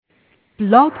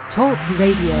Blog Talk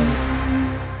Radio.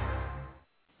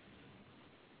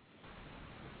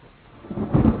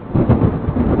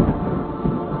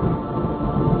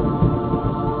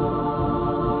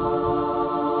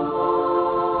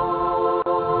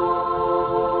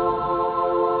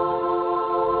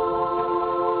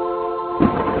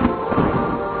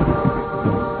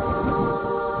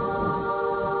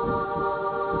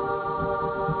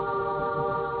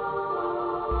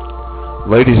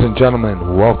 Ladies and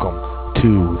gentlemen, welcome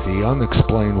to the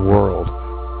Unexplained World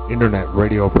Internet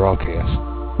Radio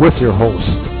broadcast with your host,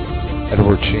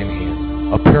 Edward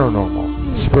Shanahan, a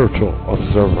paranormal, spiritual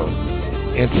observer,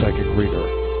 and psychic reader,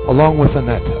 along with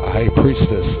Annette, a high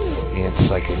priestess and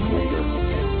psychic reader.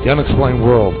 The Unexplained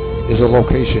World is a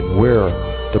location where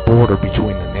the border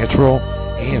between the natural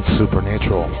and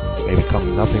supernatural may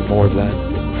become nothing more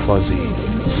than fuzzy,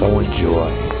 so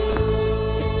enjoy.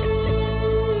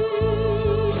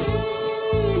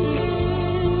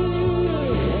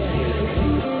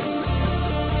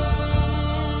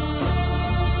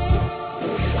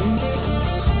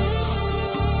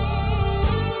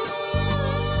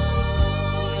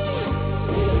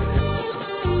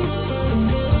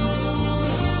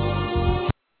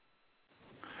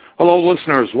 Hello,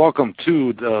 listeners. Welcome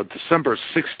to the December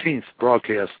 16th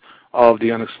broadcast of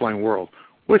The Unexplained World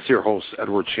with your host,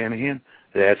 Edward Shanahan.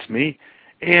 That's me,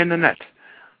 and Annette.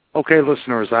 Okay,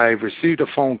 listeners, I've received a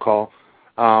phone call.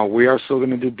 We are still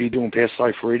going to be doing past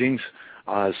life readings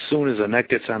as soon as Annette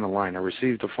gets on the line. I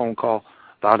received a phone call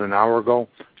about an hour ago.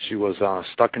 She was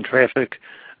stuck in traffic.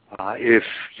 If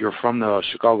you're from the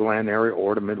Chicagoland area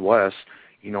or the Midwest,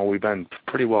 you know we've been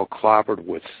pretty well clobbered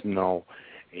with snow.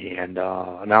 And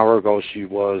an hour ago, she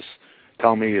was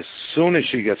telling me as soon as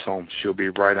she gets home, she'll be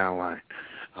right online.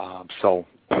 So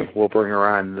we'll bring her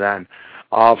on then.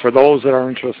 For those that are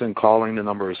interested in calling, the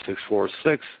number is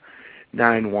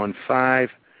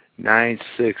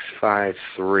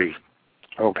 646-915-9653.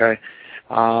 Okay.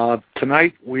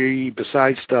 Tonight,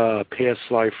 besides the past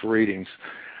life readings,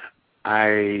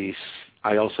 I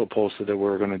also posted that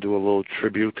we're going to do a little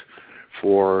tribute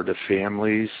for the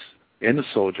families and the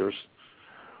soldiers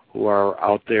who are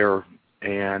out there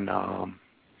and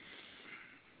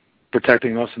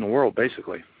protecting us in the world,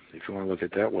 basically, if you want to look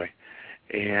at it that way.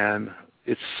 And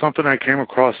it's something I came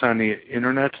across on the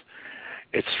internet.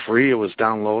 It's free. It was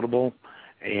downloadable.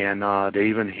 And they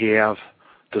even have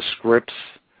the scripts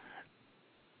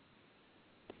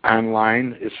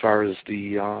online as far as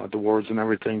the words and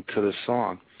everything to the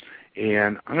song.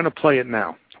 And I'm going to play it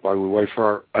now while we wait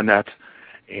for Annette.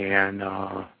 And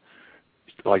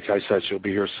like I said, she'll be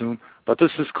here soon. But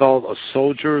this is called A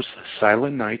Soldier's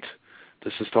Silent Night.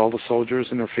 This is to all the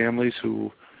soldiers and their families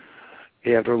who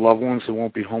have their loved ones that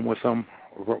won't be home with them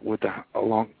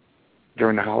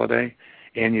during the holiday.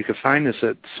 And you can find this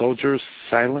at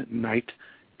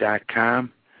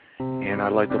soldierssilentnight.com. And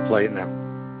I'd like to play it now.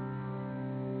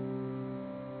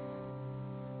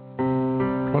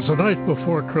 It was the night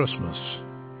before Christmas.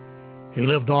 He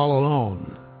lived all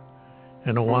alone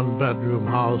in a one-bedroom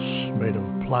house made of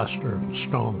plaster and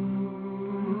stone.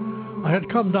 I had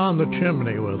come down the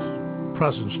chimney with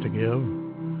presents to give,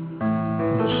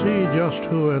 and to see just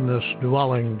who in this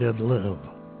dwelling did live.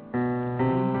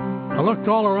 I looked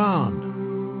all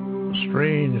around, a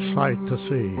strange sight to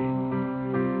see.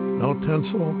 No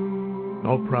tinsel,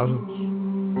 no presents,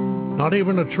 not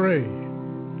even a tree.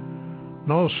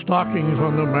 No stockings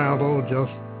on the mantel,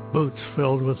 just boots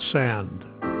filled with sand.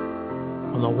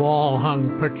 On the wall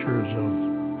hung pictures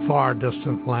of far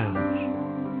distant lands.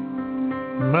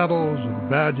 Medals and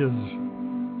badges,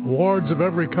 awards of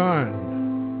every kind.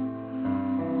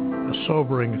 A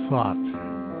sobering thought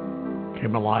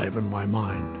came alive in my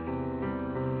mind.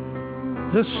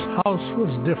 This house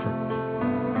was different.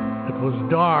 It was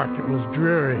dark, it was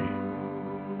dreary.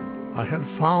 I had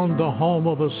found the home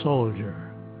of a soldier.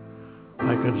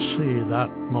 I could see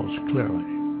that most clearly.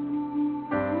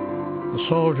 The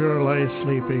soldier lay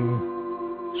sleeping,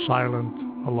 silent,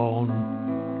 alone,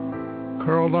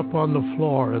 curled up on the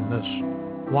floor in this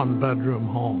one-bedroom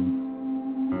home.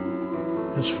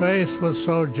 His face was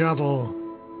so gentle,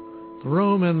 the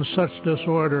room in such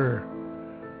disorder,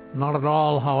 not at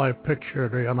all how I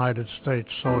pictured a United States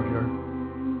soldier.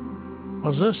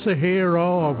 Was this the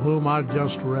hero of whom I'd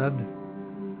just read,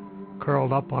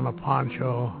 curled up on a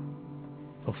poncho,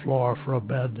 the floor for a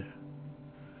bed?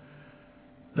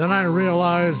 Then I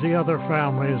realized the other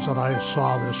families that I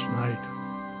saw this night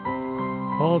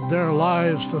owed their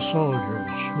lives to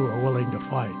soldiers who are willing to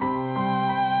fight.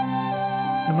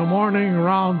 In the morning,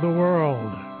 round the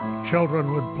world,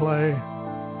 children would play.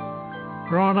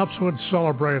 Grown-ups would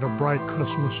celebrate a bright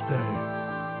Christmas day.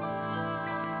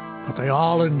 but they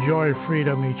all enjoy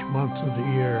freedom each month of the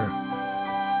year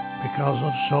because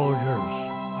of soldiers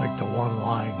like the one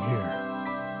lying here.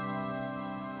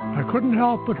 I couldn't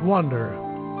help but wonder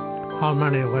how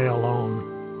many lay alone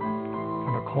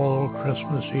on a cold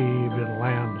Christmas Eve in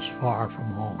lands far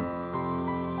from home.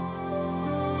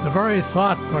 The very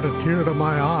thought brought a tear to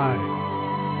my eye.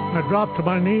 I dropped to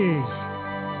my knees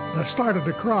and I started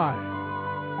to cry.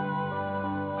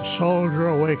 The soldier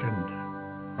awakened.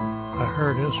 I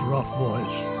heard his rough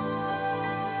voice.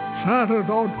 Santa,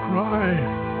 don't cry.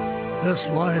 This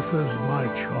life is my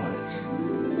choice.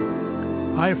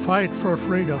 I fight for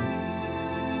freedom.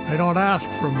 I don't ask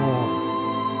for more.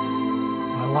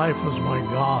 My life is my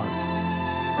God,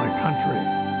 my country,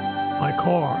 my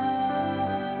core.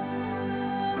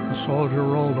 The soldier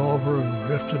rolled over and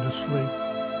drifted asleep,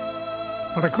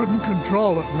 but I couldn't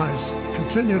control it and I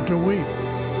continued to weep.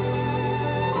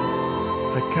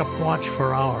 I kept watch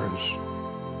for hours,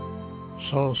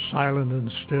 so silent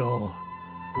and still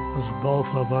as both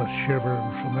of us shivered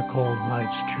from the cold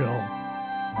night's chill.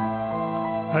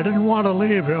 I didn't want to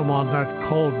leave him on that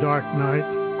cold, dark night,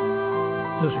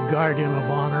 this guardian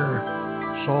of honor,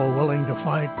 so willing to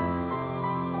fight.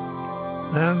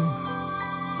 Then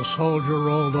the soldier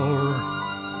rolled over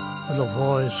with a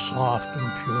voice soft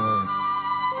and pure.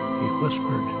 He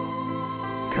whispered,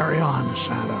 "Carry on,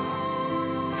 Santa.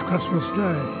 It's Christmas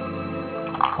Day.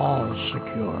 All's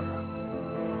secure."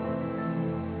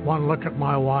 One look at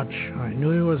my watch, I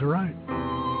knew he was right.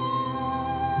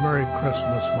 Merry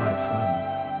Christmas, my friend.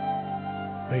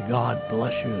 May God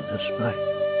bless you this night.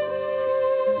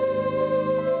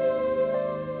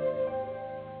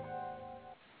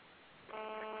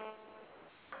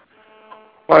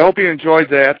 Well, I hope you enjoyed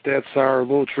that. That's our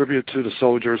little tribute to the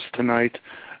soldiers tonight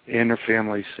and their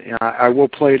families. I will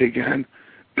play it again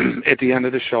at the end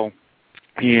of the show.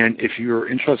 And if you're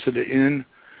interested in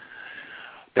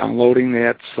downloading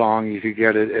that song, you can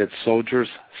get it at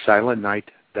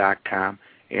soldierssilentnight.com,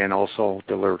 and also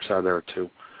the lyrics are there too.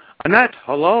 Annette,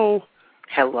 hello.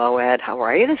 Hello, Ed. How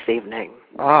are you this evening?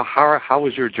 How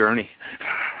was your journey?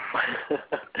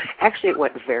 Actually, it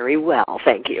went very well,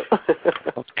 thank you.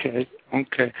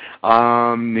 Okay.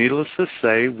 Needless to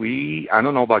say, I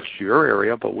don't know about your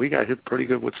area, but we got hit pretty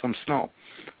good with some snow.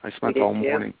 I spent all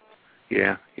morning.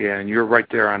 Yeah, and you're right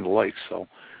there on the lake, so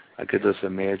I could just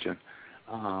imagine.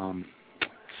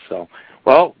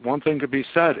 Well, one thing could be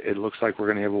said. It looks like we're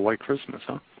going to have a white Christmas,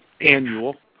 huh?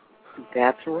 Annual.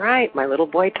 That's right. My little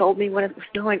boy told me when it was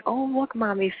snowing, "Oh, look,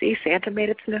 Mommy, see, Santa made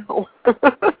it snow."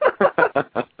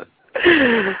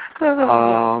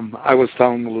 I was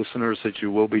telling the listeners that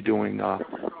you will be doing a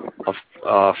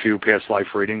few past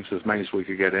life readings, as many as we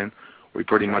could get in. We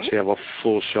pretty much have a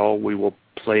full show. We will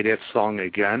play that song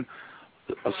again,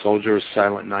 A Soldier's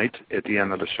Silent Night, at the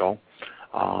end of the show.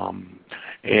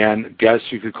 And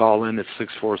guests, you could call in at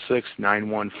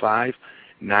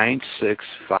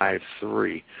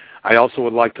 646-915-9653. I also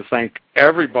would like to thank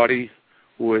everybody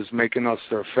who is making us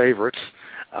their favorites,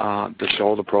 the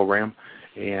show, the program.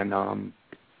 And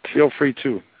feel free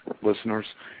to, listeners,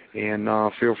 and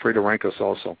feel free to rank us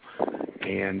also.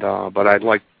 And but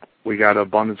we got an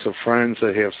abundance of friends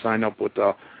that have signed up with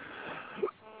the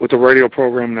radio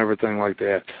program and everything like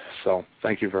that. So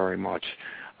thank you very much.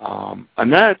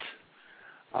 Annette,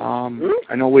 I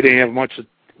know we didn't have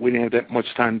that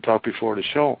much time to talk before the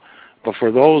show, but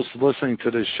for those listening to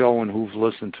this show and who've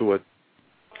listened to it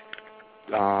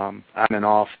on and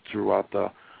off throughout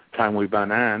the time we've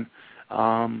been on,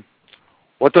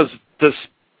 what does this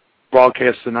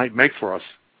broadcast tonight make for us?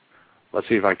 Let's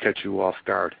see if I catch you off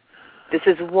guard. This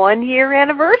is 1 year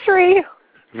anniversary.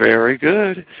 Very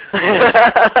good.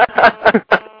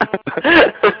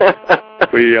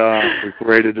 We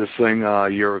created this thing a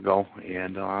year ago,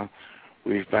 and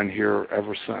we've been here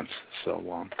ever since.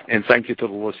 So, and thank you to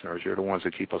the listeners. You're the ones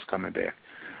that keep us coming back.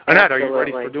 Annette, are you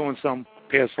ready for doing some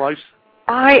past lives?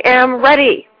 I am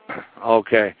ready.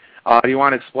 Okay. Do you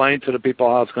want to explain to the people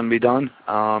how it's going to be done,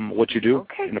 what you do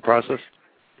in the process?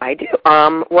 I do.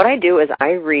 What I do is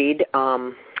I read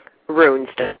rune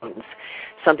stones.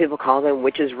 Some people call them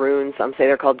witches' runes. Some say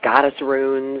they're called goddess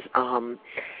runes.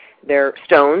 They're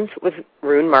stones with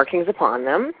rune markings upon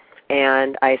them.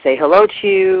 And I say hello to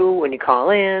you when you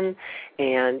call in,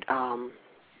 and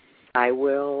I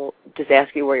will just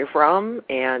ask you where you're from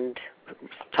and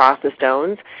toss the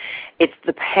stones. It's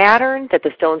the pattern that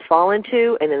the stones fall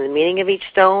into, and then the meaning of each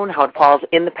stone, how it falls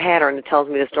in the pattern, that tells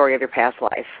me the story of your past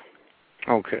life.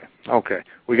 Okay.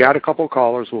 We got a couple of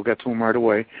callers. We'll get to them right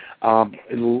away. In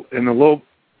a little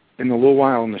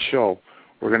while in the show,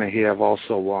 we're going to have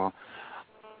also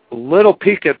a little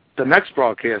peek at the next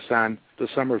broadcast on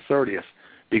December 30th.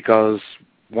 because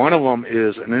one of them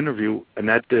is an interview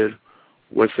Annette did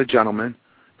with a gentleman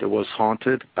that was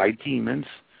haunted by demons,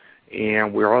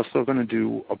 and we're also going to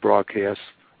do a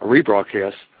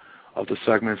rebroadcast of the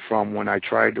segment from when I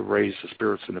tried to raise the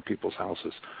spirits into people's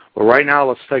houses. But right now,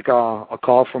 let's take a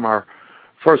call from our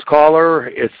first caller.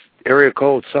 It's area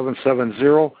code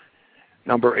 770,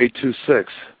 number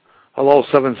 826. Hello,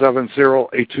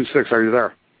 770-826. Are you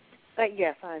there?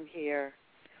 Yes, I'm here.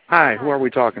 Hi, who are we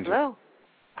talking to? Hello.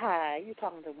 Hi, you're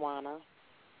talking to Juana.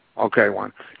 Okay,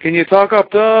 Juan. Can you talk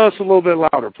up to us a little bit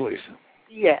louder, please?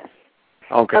 Yes.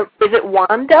 Okay. Is it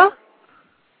Wanda?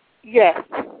 Yes.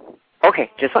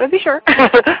 Okay, just want to be sure.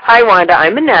 Hi, Wanda.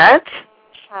 I'm Annette.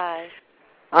 Hi.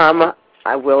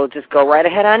 I will just go right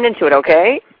ahead on into it,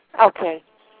 okay? Okay.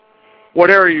 What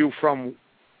area are you from,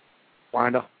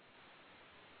 Wanda?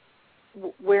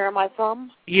 Where am I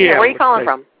from? Yeah. Where are you calling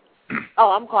from?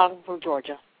 Oh, I'm calling from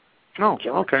Georgia. Oh,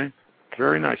 okay.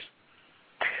 Very nice.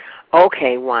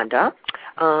 Okay, Wanda.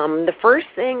 The first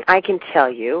thing I can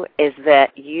tell you is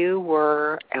that you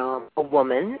were a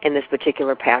woman in this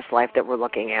particular past life that we're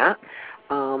looking at.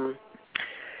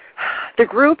 The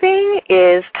grouping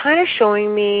is kind of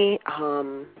showing me,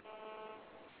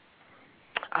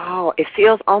 it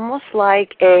feels almost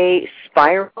like a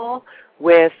spiral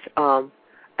with an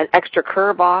extra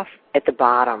curve off at the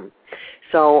bottom.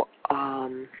 So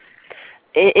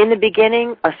in the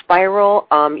beginning, a spiral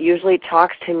usually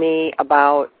talks to me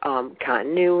about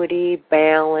continuity,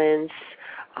 balance,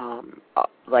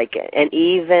 like an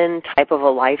even type of a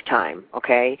lifetime,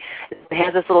 okay? It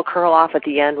has this little curl off at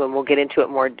the end when we'll get into it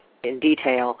more in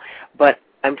detail, but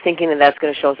I'm thinking that that's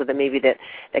going to show us that maybe that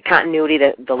the continuity,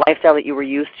 the lifestyle that you were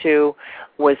used to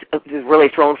was really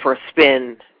thrown for a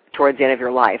spin towards the end of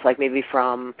your life, like maybe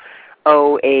from,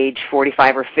 age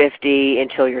 45 or 50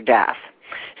 until your death.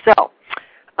 So,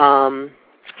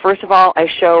 first of all, I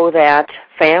show that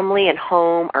family and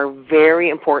home are very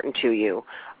important to you.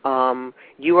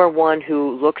 You are one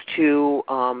who looks to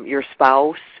your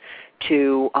spouse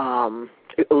to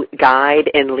guide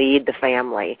and lead the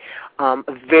family.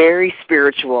 Very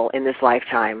spiritual in this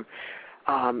lifetime.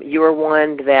 You are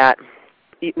one that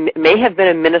may have been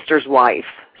a minister's wife,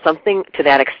 something to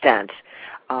that extent,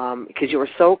 because you were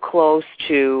so close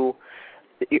to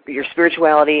your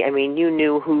spirituality. I mean, you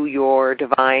knew who your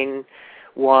divine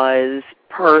was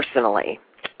personally.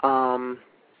 Let's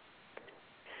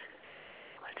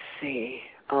see.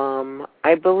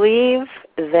 I believe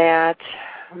that,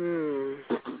 I'm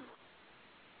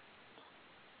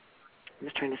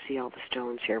just trying to see all the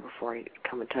stones here before I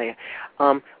come and tell you.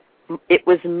 It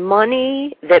was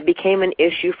money that became an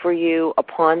issue for you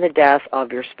upon the death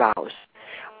of your spouse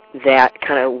that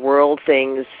kind of whirled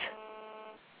things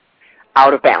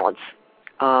out of balance.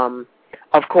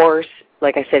 Of course,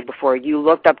 like I said before, you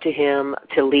looked up to him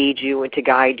to lead you and to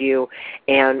guide you,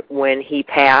 and when he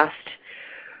passed,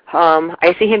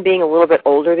 I see him being a little bit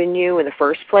older than you in the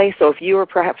first place. So if you were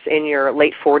perhaps in your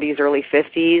late 40s, early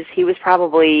 50s, he was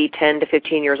probably 10 to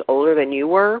 15 years older than you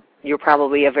were. You were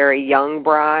probably a very young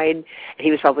bride, and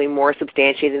he was probably more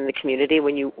substantiated in the community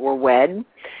when you were wed.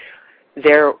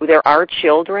 There are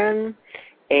children,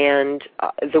 and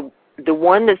the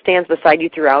one that stands beside you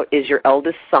throughout is your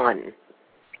eldest son.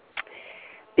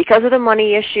 Because of the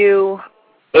money issue,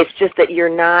 it's just that you're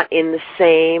not in the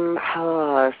same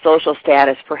social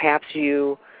status. Perhaps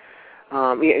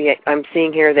I'm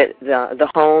seeing here that the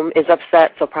home is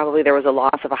upset, so probably there was a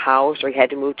loss of a house, or you had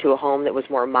to move to a home that was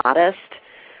more modest.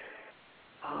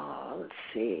 Let's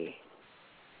see.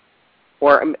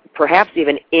 Or perhaps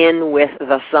even in with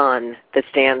the son that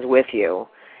stands with you.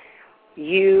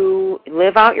 You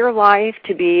live out your life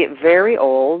to be very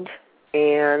old,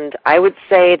 and I would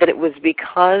say that it was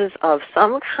because of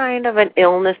some kind of an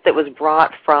illness that was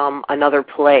brought from another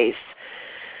place.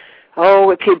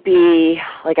 It could be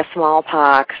like a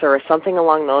smallpox or something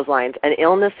along those lines, an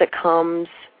illness that comes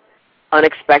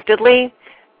unexpectedly.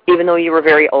 Even though you were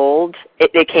very old,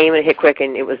 it came and hit quick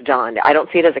and it was done. I don't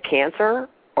see it as a cancer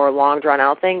or a long,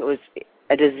 drawn-out thing. It was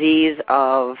a disease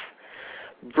of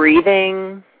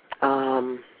breathing.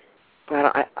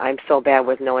 I'm so bad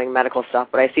with knowing medical stuff,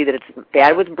 but I see that it's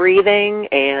bad with breathing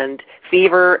and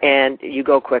fever, and you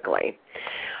go quickly.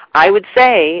 I would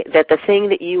say that the thing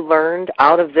that you learned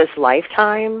out of this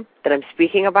lifetime that I'm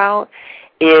speaking about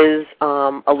is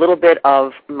a little bit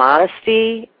of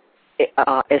modesty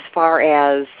as far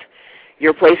as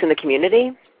your place in the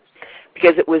community,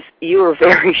 because you were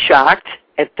very shocked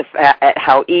at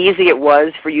how easy it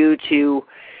was for you to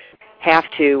have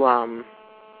to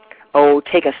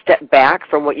take a step back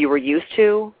from what you were used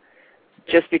to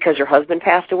just because your husband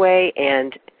passed away.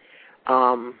 And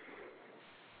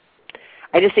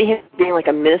I just see him being like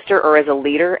a minister or as a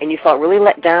leader, and you felt really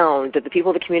let down that the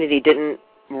people of the community didn't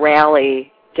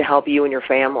rally to help you and your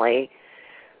family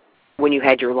when you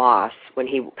had your loss, when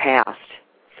he passed.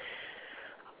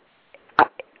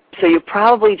 So you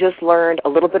probably just learned a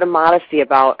little bit of modesty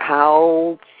about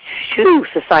how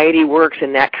society works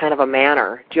in that kind of a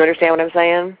manner. Do you understand what I'm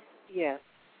saying? Yes.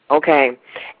 Okay.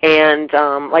 And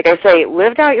like I say,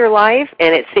 lived out your life,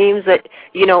 and it seems that,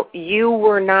 you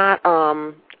were not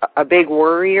a big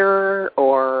worrier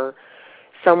or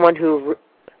someone who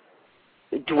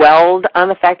dwelled on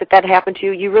the fact that that happened to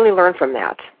you. You really learned from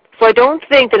that. So I don't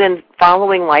think that in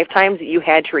following lifetimes that you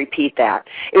had to repeat that.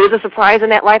 It was a surprise in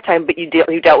that lifetime, but you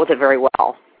dealt with it very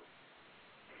well.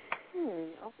 Okay.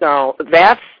 So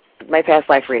that's my past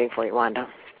life reading for you, Wanda.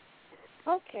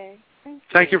 Okay.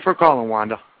 Thank you for calling,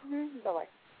 Wanda. Mm-hmm. Bye-bye.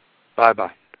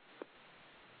 Bye-bye.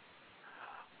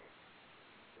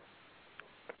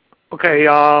 Okay,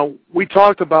 we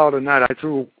talked about Annette.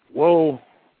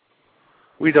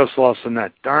 We just lost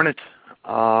Annette. Darn it.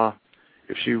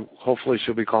 Hopefully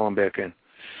she'll be calling back in.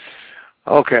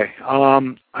 Okay,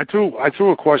 I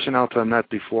threw a question out to Annette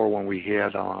before when we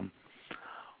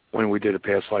did the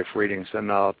past life readings, and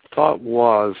the thought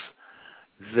was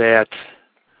that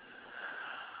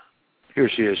here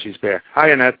she is. She's back.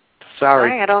 Hi, Annette. Sorry.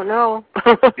 Hi, I don't know.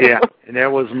 Yeah, and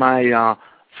that was my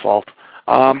fault.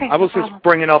 Okay, I was just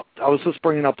bringing up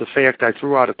the fact I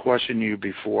threw out a question to you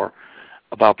before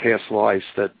about past lives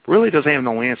that really doesn't have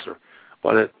no answer,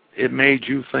 but it made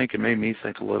you think. It made me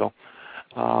think a little.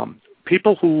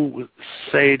 People who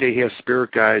say they have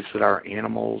spirit guides that are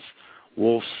animals,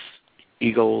 wolves,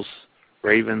 eagles,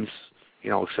 ravens,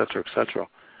 et cetera, et cetera.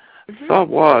 Mm-hmm. Thought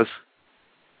was,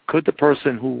 could the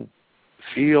person who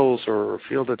feel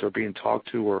that they're being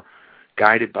talked to or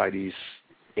guided by these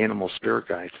animal spirit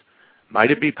guides,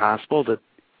 might it be possible that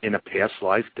in a past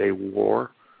life they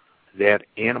wore that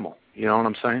animal? You know what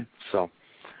I'm saying? So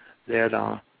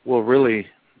that we'll really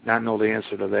not know the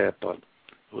answer to that, but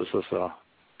it was just a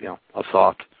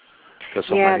thought.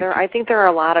 Yeah, I think there are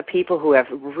a lot of people who have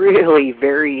really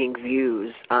varying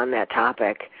views on that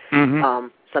topic. Mm-hmm.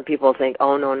 Some people think,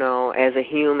 oh, no, as a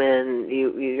human,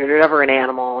 you're never an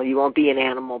animal, you won't be an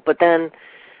animal. But then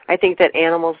I think that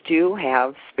animals do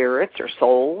have spirits or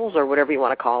souls or whatever you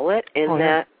want to call it, and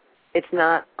that it's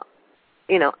not,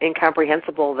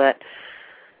 incomprehensible that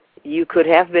you could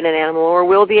have been an animal or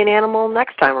will be an animal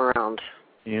next time around.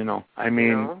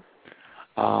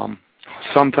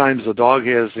 Sometimes a dog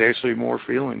has actually more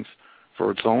feelings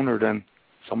for its owner than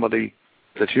somebody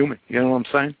that's human. You know what I'm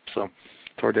saying? So,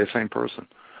 toward that same person.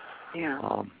 Yeah.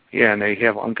 And they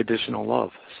have unconditional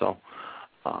love. So,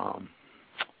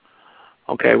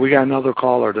 okay, we got another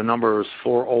caller. The number is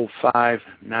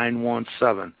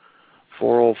 405-917.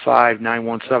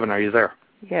 405-917. Are you there?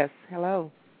 Yes. Hello.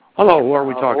 Hello. Who are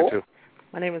we talking to?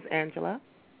 My name is Angela.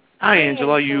 Hi,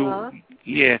 Angela.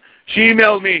 She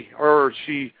emailed me, or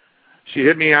she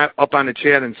hit me up on the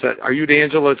chat and said, "Are you the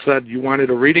Angela that said you wanted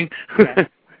a reading?" Yes.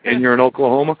 And you're in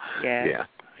Oklahoma? Yeah.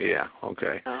 Yeah.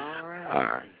 Okay.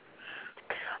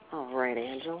 All right,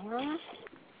 Angela. Let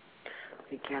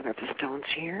me gather the stones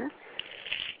here.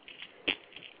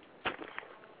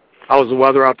 How's the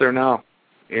weather out there now,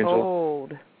 Angela?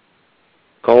 Cold.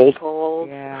 Cold?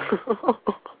 Yeah.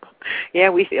 Yeah,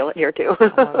 we feel it here, too.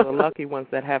 The lucky ones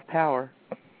that have power.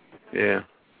 Yeah.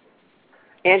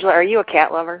 Angela, are you a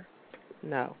cat lover?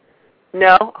 No.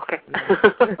 No? Okay.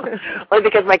 Only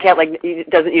because my cat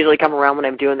doesn't usually come around when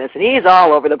I'm doing this, and he's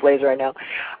all over the place right now.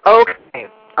 Okay.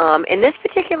 In this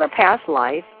particular past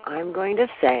life, I'm going to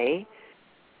say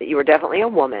that you were definitely a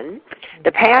woman.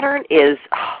 The pattern is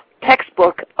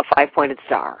textbook a 5-pointed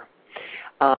star.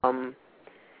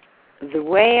 The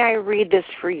way I read this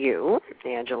for you,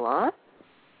 Angela,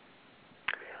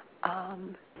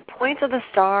 points of the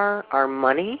star are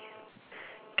money,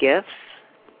 gifts,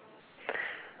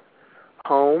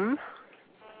 home,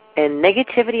 and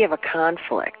negativity of a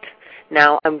conflict.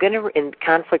 Now, and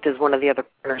conflict is one of the other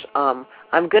corners.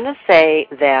 I'm going to say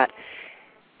that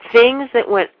things that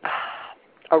went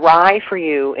awry for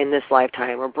you in this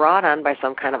lifetime were brought on by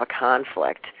some kind of a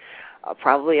conflict,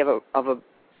 probably of a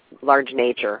large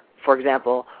nature. For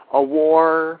example, a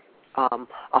war,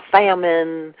 a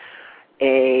famine,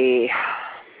 a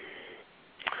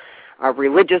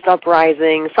religious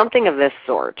uprising, something of this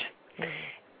sort.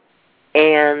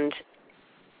 And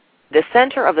the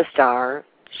center of the star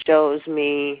shows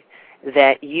me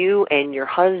that you and your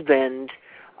husband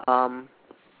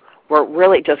were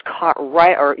really just caught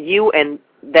right, or you and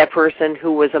that person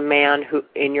who was a man who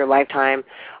in your lifetime,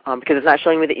 because it's not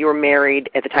showing me that you were married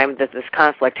at the time that this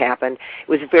conflict happened. It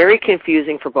was very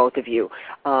confusing for both of you.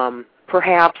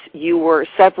 perhaps you were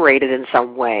separated in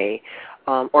some way,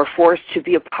 or forced to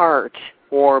be apart,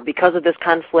 or because of this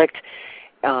conflict,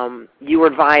 you were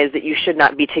advised that you should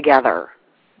not be together.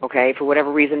 Okay, for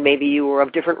whatever reason, maybe you were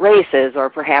of different races,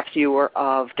 or perhaps you were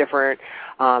of different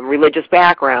religious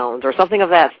backgrounds, or something of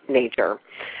that nature.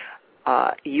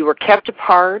 You were kept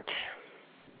apart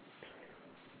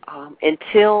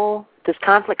until this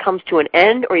conflict comes to an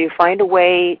end, or you find a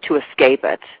way to escape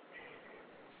it.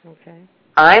 Okay.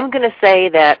 I'm going to say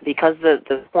that because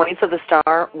the points of the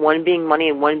star, one being money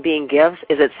and one being gifts,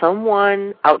 is that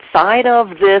someone outside of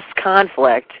this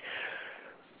conflict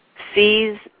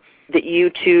sees that you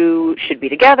two should be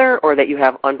together, or that you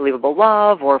have unbelievable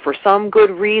love, or for some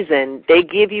good reason, they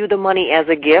give you the money as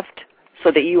a gift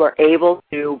so that you are able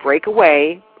to break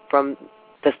away from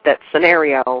that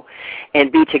scenario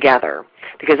and be together.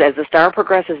 Because as the star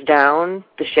progresses down,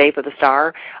 the shape of the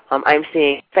star, I'm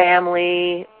seeing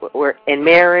family, we're in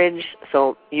marriage,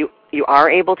 so you are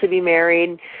able to be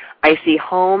married. I see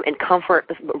home and comfort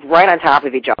right on top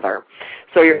of each other.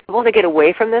 So you're able to get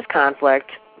away from this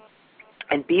conflict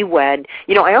and be wed.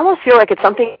 You know, I almost feel like it's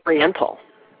something oriental.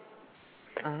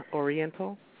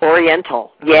 Oriental?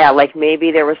 Oriental, yeah, like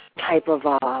maybe there was some type of,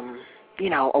 a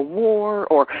war,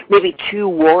 or maybe two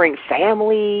warring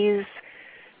families,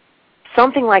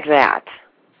 something like that.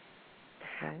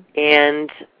 Okay. And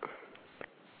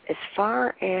as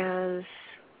far as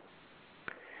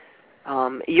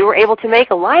you were able to make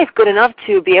a life good enough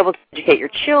to be able to educate your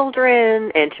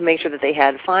children and to make sure that they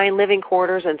had fine living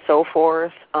quarters and so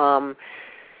forth.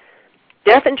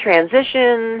 Death and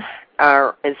transition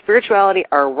and spirituality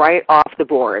are right off the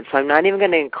board, so I'm not even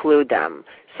going to include them.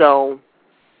 So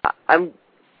I'm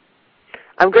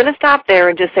going to stop there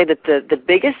and just say that the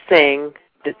biggest thing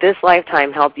that this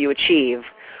lifetime helped you achieve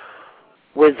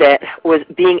was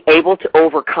being able to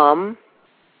overcome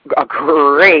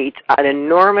an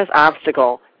enormous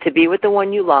obstacle to be with the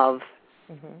one you love,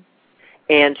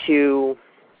 and to,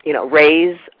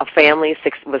 raise a family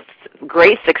with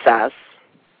great success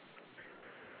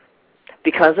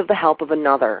because of the help of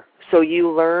another. So you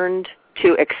learned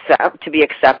to be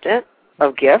acceptant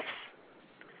of gifts.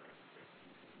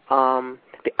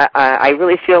 I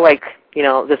really feel like,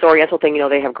 this Oriental thing,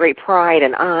 they have great pride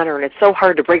and honor, and it's so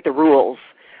hard to break the rules.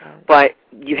 But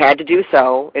you had to do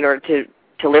so in order to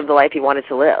live the life you wanted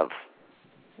to live.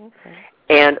 Okay.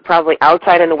 And probably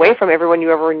outside and away from everyone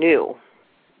you ever knew.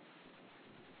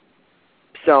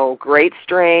 So great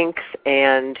strength,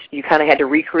 and you kind of had to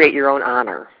recreate your own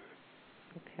honor.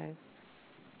 Okay.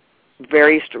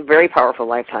 Very, very powerful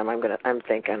lifetime, I'm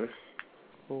thinking.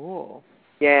 Cool.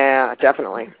 Yeah,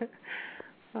 definitely.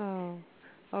 Oh,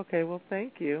 okay. Well,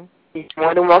 thank you. You're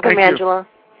more than welcome, Angela.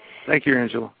 Thank you,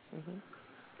 Angela. Mm-hmm.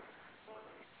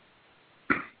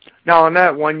 Now,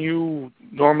 Annette, when you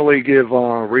normally give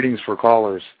readings for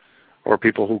callers or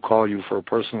people who call you for a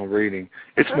personal reading,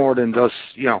 it's more than just,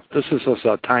 this is just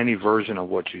a tiny version of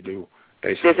what you do,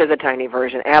 basically. This is a tiny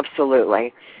version,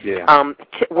 absolutely. Yeah.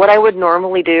 What I would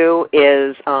normally do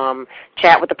is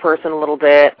chat with the person a little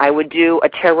bit. I would do a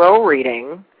tarot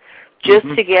reading just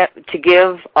to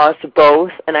give us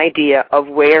both an idea of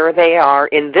where they are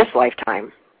in this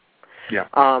lifetime. Yeah.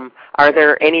 Are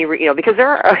there any, because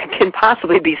there can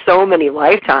possibly be so many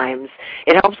lifetimes,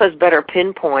 it helps us better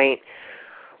pinpoint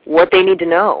what they need to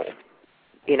know.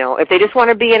 If they just want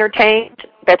to be entertained,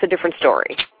 that's a different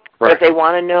story. Right. But if they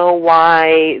want to know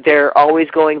why they're always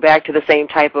going back to the same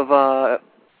type of a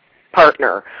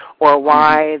partner, or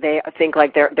why they think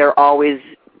like they're always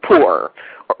poor,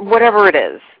 or whatever it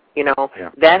is,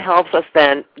 that helps us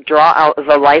then draw out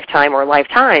the lifetime or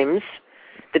lifetimes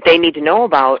that they need to know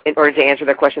about in order to answer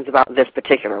their questions about this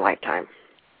particular lifetime.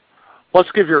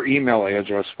 Let's give your email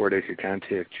address where they can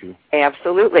contact you.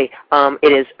 Absolutely.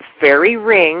 It is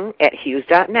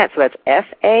fairyring@hughes.net. So that's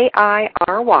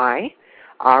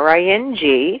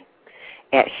FAIRYRING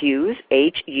 @Hughes,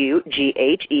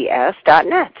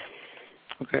 HUGHES.net.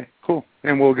 Okay, cool.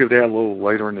 And we'll give that a little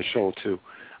later in the show, too.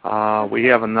 We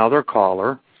have another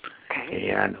caller.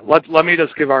 Okay. And let me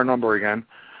just give our number again,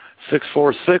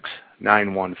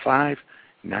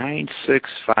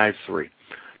 646-915-9653.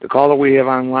 The caller we have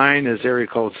online is area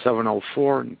code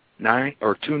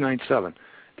 704-297.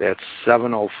 That's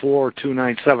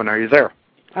 704-297. Are you there?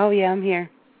 Oh, yeah, I'm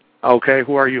here. Okay,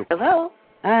 who are you? Hello.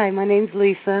 Hi, my name's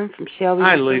Lisa. I'm from Shelby,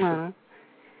 Hi, North Lisa. Carolina.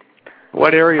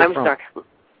 What area are you from? Sorry.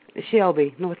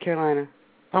 Shelby, North Carolina.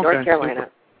 Okay. North Carolina.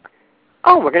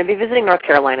 Oh, we're going to be visiting North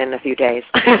Carolina in a few days.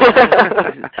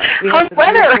 How's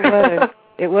weather?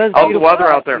 It was beautiful the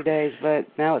weather out there. A few days, but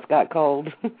now it's got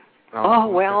cold. Oh,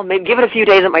 well, maybe give it a few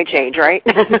days, it might change, right?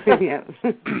 Yeah.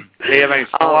 Do they have any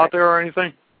snow out there or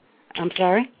anything? I'm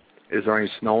sorry? Is there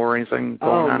any snow or anything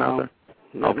going on out there?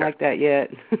 Nothing like that yet.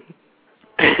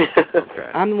 Okay.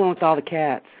 I'm the one with all the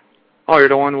cats. Oh, you're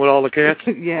the one with all the cats?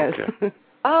 Yes. Okay.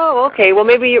 Oh, okay. Well,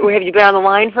 maybe have you been on the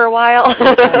line for a while?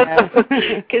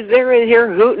 Because they're in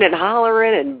here hooting and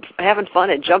hollering and having fun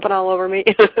and jumping all over me.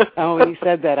 Oh, when you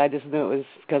said that, I just knew it was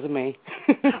because of me.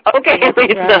 Okay,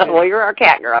 Lisa. Well, you're our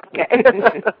cat girl.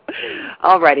 Okay.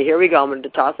 All righty, here we go. I'm going to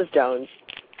toss the stones.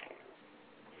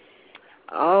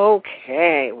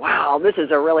 Okay. Wow, this is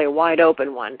a really wide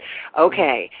open one.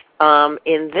 Okay.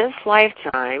 In this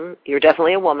lifetime, you're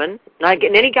definitely a woman. Not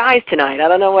getting any guys tonight. I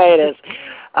don't know why it is.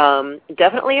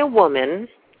 Definitely a woman.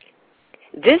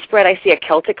 This spread, I see a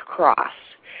Celtic cross.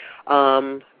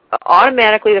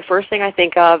 Automatically, the first thing I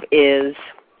think of is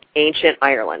ancient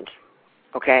Ireland.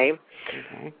 Okay?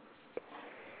 Okay.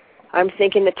 I'm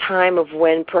thinking the time of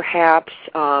when perhaps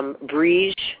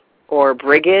Bridget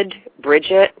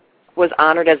was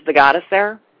honored as the goddess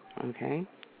there. Okay.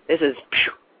 This is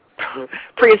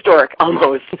prehistoric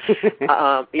almost.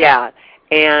 Yeah.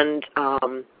 And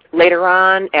later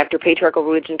on, after patriarchal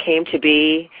religion came to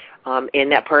be in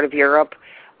that part of Europe,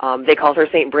 they called her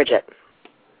Saint Bridget.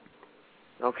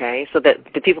 Okay, so that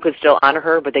the people could still honor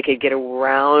her, but they could get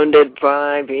around it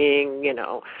by being, and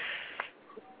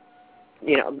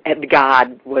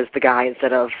God was the guy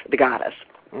instead of the goddess.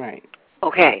 Right.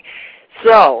 Okay,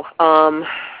 so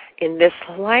in this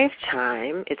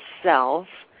lifetime itself,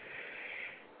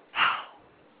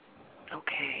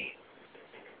 okay,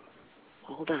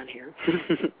 hold on here.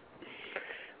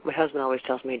 My husband always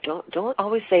tells me, don't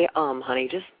always say honey,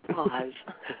 just pause.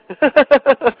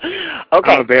 Okay.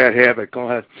 Not a bad habit. Go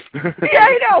ahead. Yeah,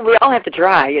 I know. We all have to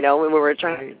try, when we were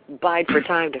trying to bide for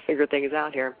time to figure things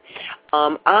out here.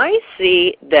 I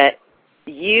see that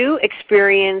you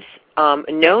experience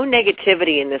no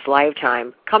negativity in this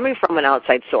lifetime coming from an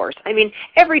outside source. I mean,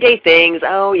 everyday things,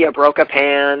 you broke a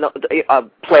pan, a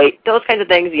plate, those kinds of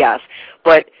things, yes.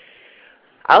 But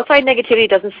outside negativity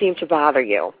doesn't seem to bother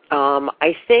you.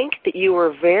 I think that you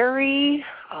were very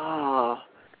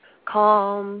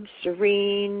calm,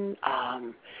 serene,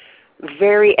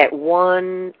 very at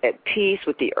peace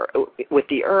with the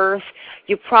earth.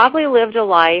 You probably lived a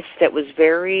life that was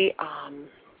very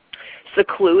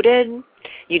secluded.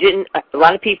 A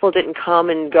lot of people didn't come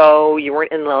and go. You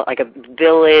weren't in a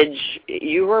village.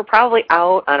 You were probably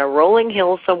out on a rolling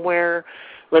hill somewhere,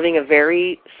 living a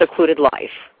very secluded life,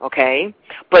 okay?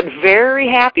 But very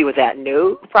happy with that.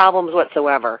 No problems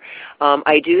whatsoever.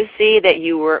 I do see that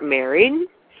you were married.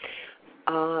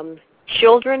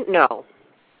 Children, no.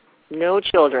 No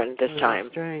children this time.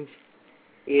 Strange.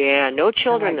 Yeah, no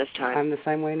children this time. I'm the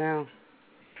same way now.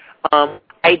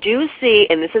 I do see,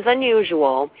 and this is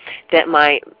unusual, that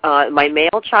my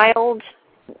male child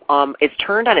is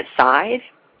turned on its side.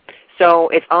 So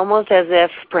it's almost as if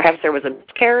perhaps there was a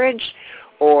miscarriage,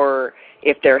 or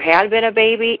if there had been a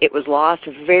baby, it was lost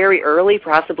very early,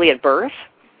 possibly at birth.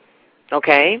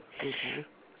 Okay?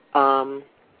 Okay.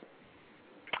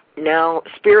 Now,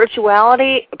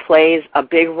 spirituality plays a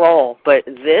big role, but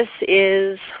this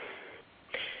is,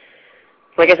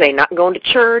 like I say, not going to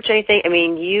church, anything. I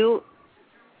mean, you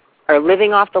are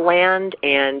living off the land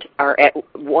and are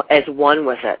as one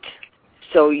with it.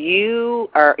 So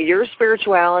your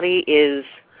spirituality is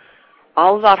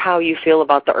all about how you feel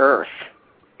about the earth,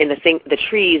 and the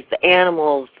trees, the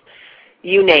animals,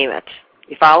 you name it.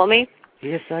 You follow me?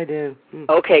 Yes, I do.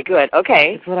 Okay, good.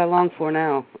 Okay. It's what I long for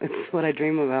now. It's what I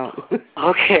dream about.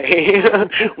 Okay.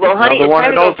 Well, honey, it's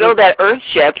time to go build that earth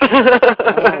ship.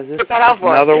 Put that out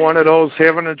for another one of those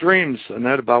having the dreams,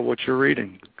 Annette, about what you're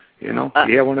reading. You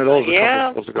had one of those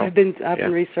a couple of ago. I've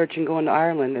been researching going to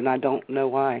Ireland, and I don't know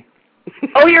why.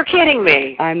 Oh, you're kidding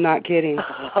me. I'm not kidding.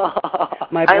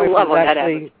 My I love boyfriend's when that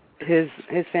actually,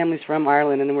 his family's from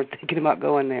Ireland, and we're thinking about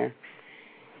going there.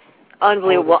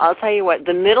 Unbelievable. I'll tell you what,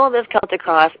 the middle of this Celtic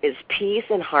cross is peace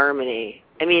and harmony.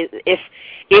 I mean,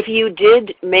 if you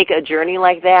did make a journey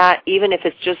like that, even if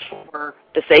it's just for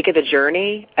the sake of the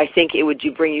journey, I think it would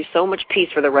bring you so much peace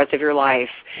for the rest of your life.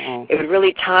 Oh. It would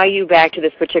really tie you back to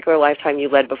this particular lifetime you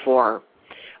led before.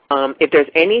 If there's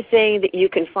anything that you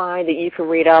can find that you can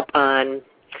read up on,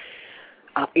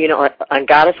 on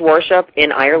goddess worship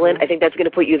in Ireland, I think that's going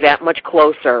to put you that much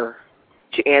closer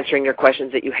to answering your questions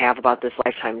that you have about this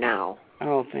lifetime now.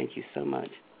 Oh, thank you so much.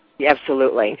 Yeah,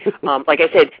 absolutely. Like I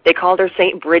said, they called her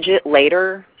Saint Bridget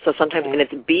later, so sometimes, and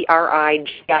it's Brigid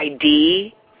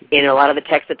in a lot of the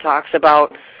text that talks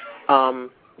about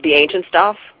the ancient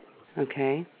stuff.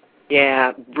 Okay.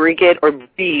 Yeah, Brigid or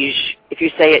Brige, if you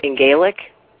say it in Gaelic.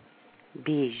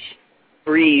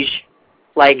 Brige,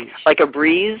 like a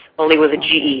breeze, only with a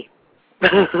G-E.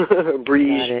 Brige.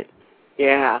 Got it.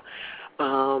 Yeah.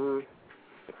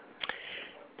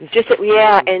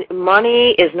 And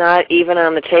money is not even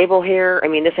on the table here. I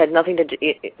mean, this had nothing to do,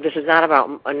 this is not about,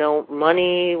 no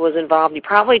money was involved. You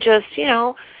probably just,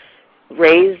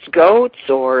 raised goats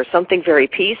or something very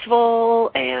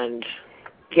peaceful, and,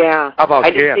 yeah. How about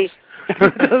cats?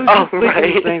 Oh,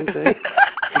 right. The same thing.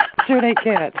 Sure they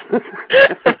can't.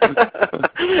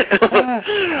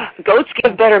 Goats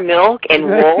give better milk and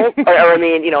wool,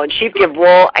 and sheep give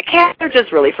wool. Cats are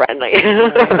just really friendly.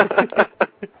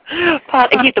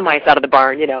 And keep the mice out of the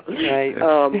barn, Right.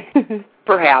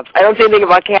 Perhaps. I don't say anything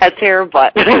about cats here,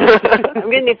 but I'm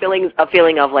getting a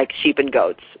feeling of like sheep and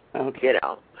goats, Okay.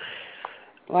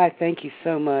 Well, I thank you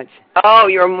so much. Oh,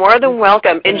 you're more than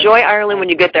welcome. Enjoy Ireland when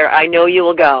you get there. I know you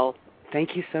will go.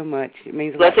 Thank you so much. It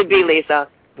means a lot. Blessed be, Lisa.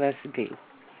 Blessed be.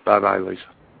 Bye-bye, Lisa.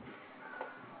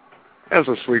 That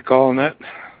was a sweet call, Annette.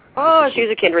 Oh, she's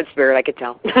a kindred spirit, I could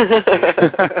tell.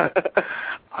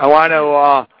 I want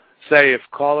to say, if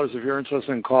you're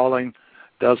interested in calling,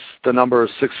 the number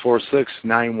is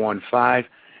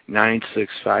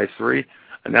 646-915-9653.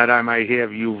 Annette, I might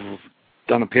have you've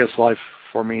done a past life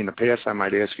for me in the past. I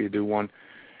might ask you to do one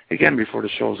again before the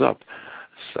show's up.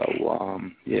 So,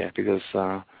 because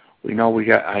we know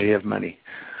I have many.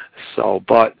 So,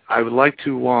 but I would like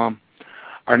to,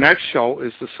 our next show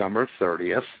is December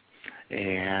 30th,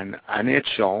 and on that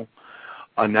show,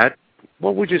 Annette,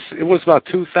 it was about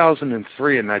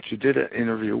 2003, Annette, you did an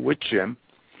interview with Jim,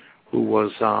 who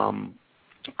was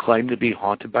claimed to be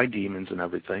haunted by demons and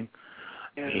everything.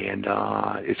 Yeah. And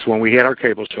it's when we had our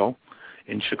cable show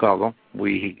in Chicago.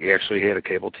 We actually had a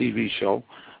cable TV show,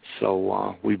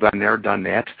 so we've been there, done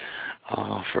that.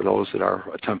 For those that are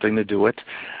attempting to do it,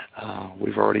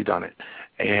 we've already done it.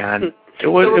 And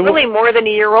we're really more than a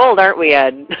year old, aren't we,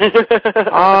 Ed? We're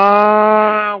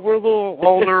a little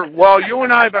older. Well, you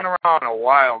and I have been around a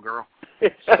while, girl.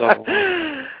 So,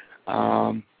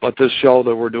 but this show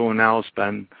that we're doing now has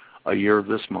been a year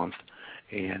this month,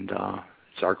 and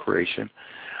it's our creation.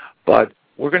 But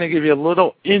we're going to give you a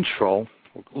little intro,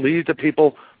 lead the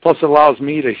people, plus it allows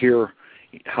me to hear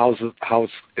how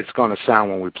it's going to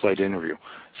sound when we play the interview.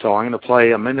 So I'm going to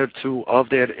play a minute or two of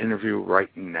that interview right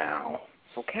now.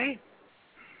 Okay.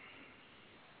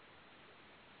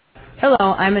 Hello,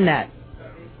 I'm Annette.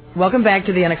 Welcome back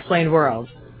to the Unexplained World.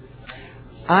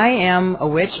 I am a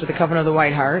witch with the Coven of the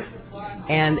White Heart,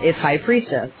 and its High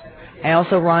Priestess. I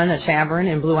also run a tavern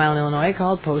in Blue Island, Illinois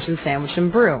called Potion Sandwich and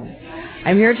Brew.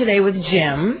 I'm here today with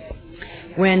Jim.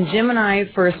 When Jim and I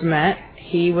first met,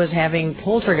 he was having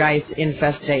poltergeist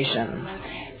infestation.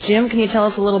 Jim, can you tell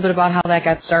us a little bit about how that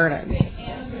got started?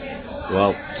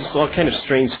 Well, just all kind of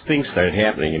strange things started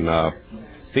happening, and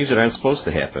things that aren't supposed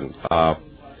to happen.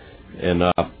 And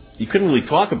you couldn't really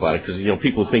talk about it because,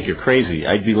 people think you're crazy.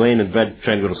 I'd be laying in bed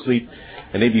trying to go to sleep,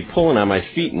 and they'd be pulling on my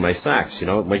feet and my socks,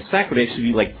 My sock would actually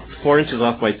be like 4 inches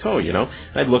off my toe,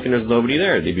 I'd look and there's nobody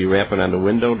there. They'd be rapping on the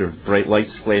window. There's bright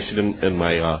lights flashing in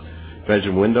my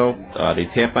bedroom window.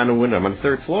 They'd tap on the window. I'm on the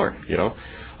 3rd floor,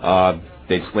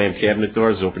 They'd slam cabinet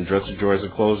doors, open dresser drawers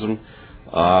and close them.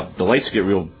 The lights get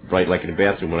real bright like in the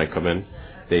bathroom when I come in.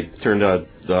 They'd turn the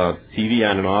TV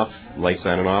on and off, lights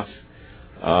on and off.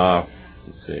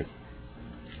 Let's see.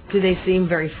 Do they seem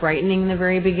very frightening in the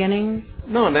very beginning?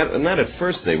 No, not at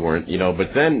first they weren't,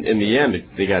 but then in the end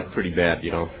they got pretty bad,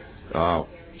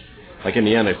 Like in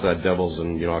the end I saw devils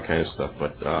and, all kinds of stuff,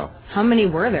 but... How many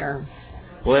were there?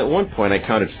 Well, at one point I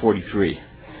counted 43.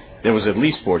 There was at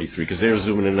least 43 because they were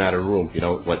zooming in and out of the room,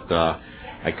 but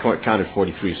I counted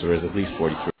 43, so there was at least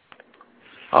 43.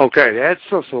 Okay, that's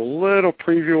just a little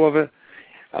preview of it.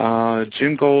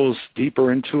 Jim goes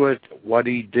deeper into it, what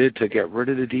he did to get rid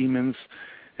of the demons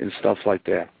and stuff like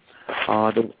that.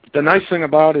 The nice thing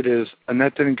about it is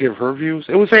Annette didn't give her views.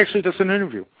 It was actually just an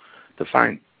interview to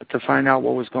find out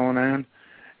what was going on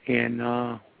and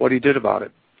what he did about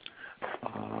it.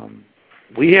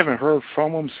 We haven't heard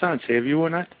from him since. Have you,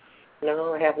 Annette?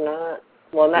 No, I have not.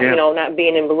 Well, not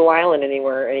being in Blue Island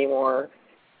anymore.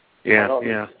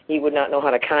 Yeah. He would not know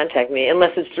how to contact me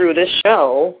unless it's through this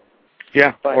show.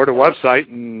 Yeah, or the website,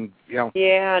 and Yeah,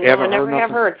 no, I never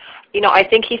have heard. I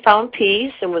think he found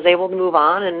peace and was able to move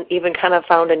on, and even kind of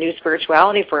found a new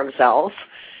spirituality for himself.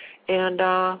 And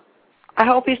I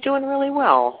hope he's doing really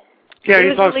well. Yeah, he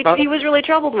was really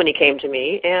troubled when he came to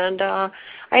me, and I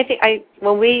think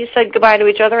when we said goodbye to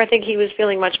each other, I think he was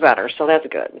feeling much better. So that's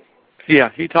good.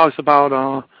 Yeah, he talks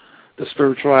about the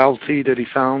spirituality that he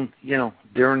found,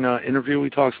 during the interview. He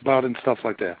talks about it and stuff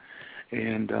like that.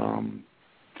 And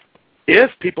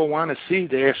if people want to see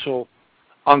the actual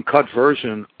uncut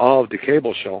version of the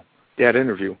cable show, that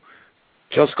interview,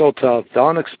 just go to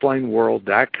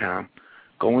theunexplainedworld.com,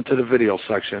 go into the video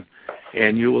section,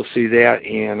 and you will see that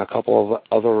and a couple of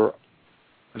other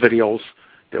videos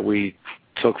that we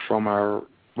took from our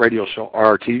radio show,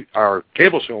 our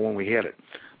cable show when we had it.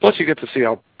 Plus, you get to see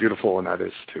how beautiful Annette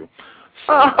is, too.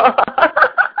 So,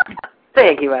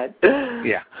 thank you, Ed.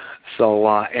 Yeah. So,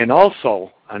 and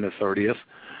also on the 30th,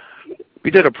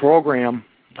 we did a program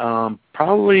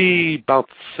probably about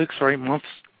 6 or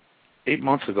 8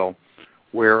 months ago,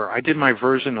 where I did my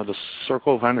version of the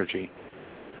Circle of Energy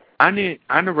on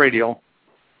the radio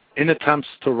in attempts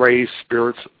to raise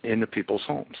spirits into people's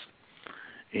homes.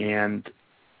 And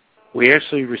we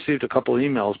actually received a couple of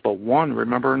emails, but one,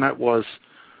 remember, and that was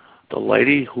the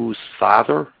lady whose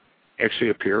father actually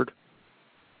appeared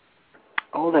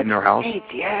in their house. Right.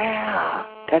 Yeah,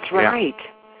 that's right.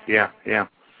 Yeah.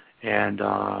 And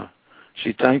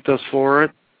she thanked us for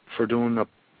it, for doing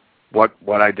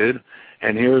what I did.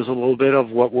 And here's a little bit of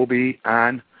what will be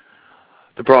on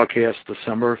the broadcast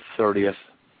December 30th.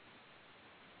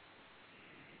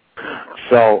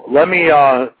 So let me,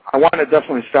 I want to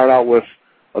definitely start out with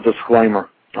a disclaimer.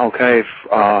 Okay,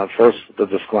 first the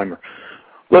disclaimer.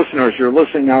 Listeners, you're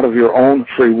listening out of your own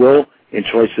free will and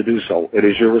choice to do so. It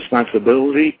is your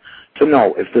responsibility to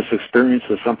know if this experience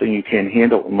is something you can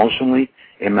handle emotionally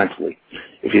and mentally.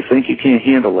 If you think you can't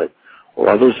handle it, or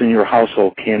others in your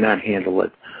household cannot handle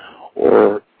it,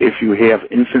 or if you have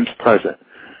infants present,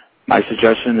 my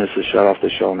suggestion is to shut off the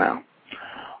show now.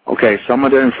 Okay, some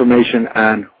of the information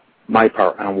on my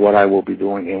part on what I will be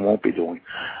doing and won't be doing.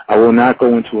 I will not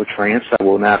go into a trance. I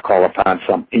will not call upon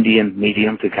some Indian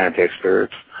medium to contact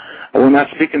spirits. I will not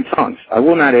speak in tongues. I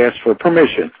will not ask for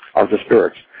permission of the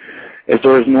spirits, as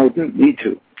there is no need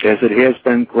to, as it has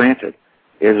been granted,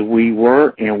 as we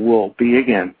were and will be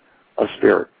again a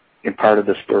spirit and part of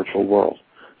the spiritual world.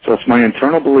 So it's my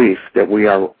internal belief that we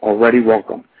are already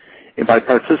welcome. And by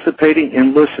participating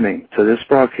and listening to this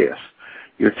broadcast,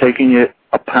 you're taking it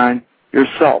upon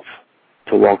yourself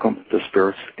to welcome the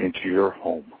spirits into your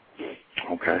home.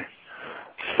 Okay?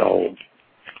 So,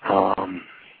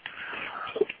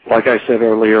 like I said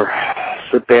earlier,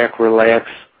 sit back, relax.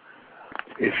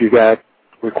 If you got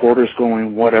recorders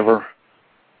going, whatever,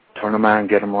 turn them on,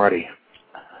 get them ready.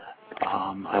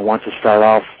 I want to start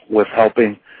off with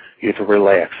helping you to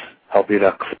relax, help you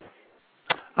to...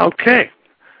 Okay.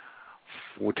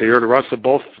 To hear the rest of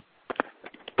both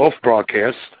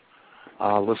broadcasts,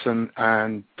 listen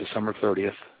on December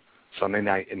 30th, Sunday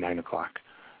night at 9 o'clock.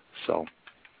 So,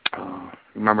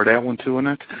 remember that one too,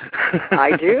 Annette?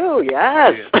 I do,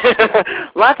 yes.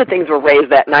 Lots of things were raised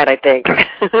that night, I think.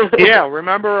 Yeah,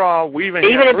 remember we even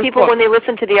in people when they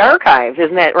listen to the archives,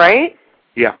 isn't that right?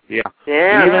 Yeah. We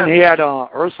even had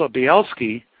Ursula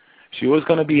Bielski. She was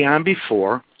going to be on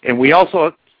before, and we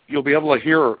also, you'll be able to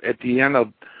hear her at the end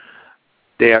of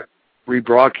that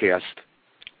rebroadcast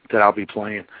that I'll be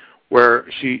playing, where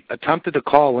she attempted to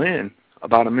call in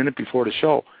about a minute before the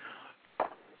show.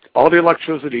 All the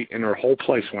electricity in her whole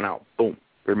place went out. Boom.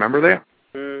 Remember that?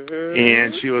 Mm-hmm.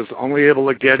 And she was only able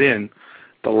to get in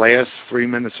the last 3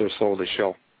 minutes or so of the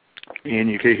show. And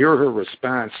you could hear her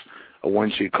response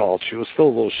when she called. She was still a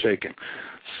little shaken.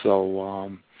 So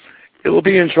it will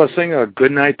be interesting. A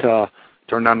good night to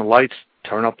turn on the lights,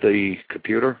 turn up the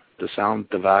computer, the sound,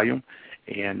 the volume,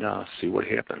 and see what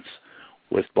happens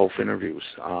with both interviews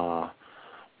on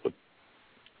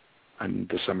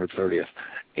December 30th.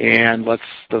 And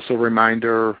that's a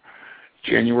reminder,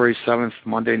 January 7th,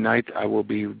 Monday night, I will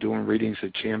be doing readings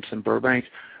at Champs in Burbank.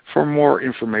 For more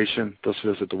information, just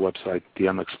visit the website,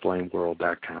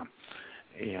 theunexplainedworld.com.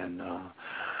 And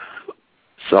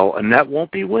so Annette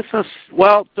won't be with us.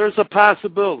 Well, there's a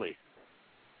possibility.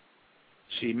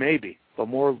 She may be, but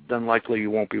more than likely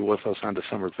you won't be with us on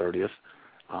December 30th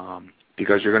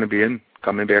because you're going to be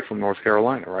coming back from North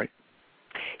Carolina, right?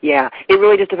 Yeah, it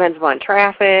really just depends upon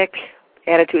traffic,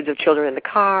 attitudes of children in the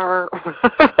car,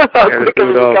 attitude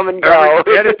come and go.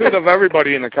 Attitude of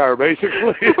everybody in the car,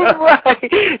 basically.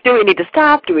 Right. Do we need to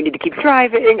stop? Do we need to keep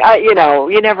driving?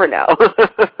 You never know.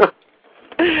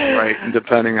 Right, and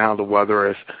depending on how the weather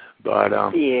is. But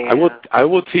I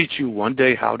will teach you one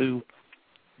day how to,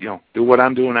 do what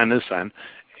I'm doing on this end,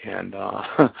 and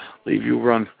leave you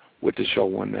run with the show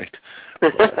one night.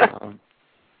 But,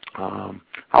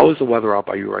 how is the weather out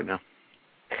by you right now?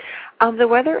 The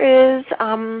weather is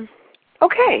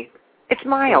okay. It's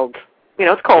mild.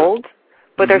 It's cold,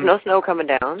 but there's no snow coming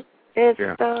down. It's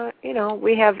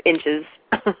we have inches,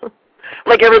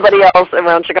 like everybody else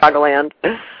around Chicagoland.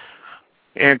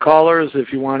 And callers,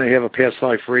 if you want to have a past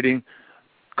life reading,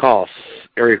 call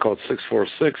area code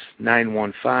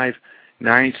 646-915-9653.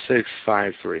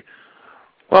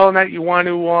 Well, Annette, you want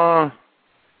to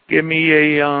give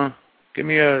me a give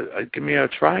me a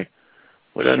try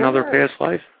with another past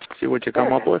life? See what you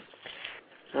come up with.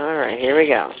 All right, here we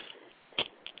go.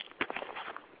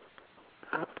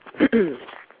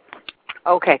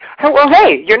 Okay. Well,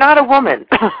 hey, you're not a woman.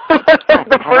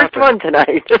 The first one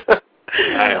tonight.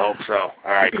 I hope so.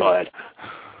 All right, go ahead.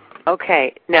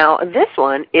 Okay. Now, this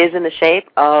one is in the shape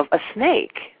of a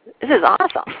snake. This is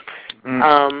awesome.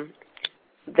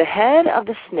 The head of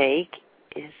the snake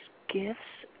is gifts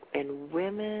and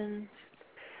women.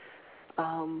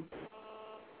 Hold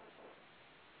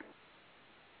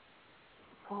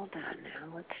on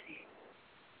now. Let's see.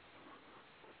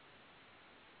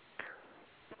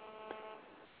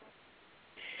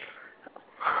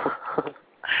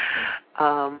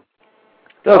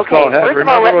 Go ahead. First of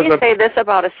all, let me say this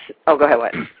about us. Oh, go ahead.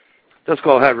 What? Just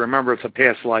go ahead. Remember, it's a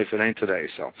past life. It ain't today,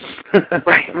 so.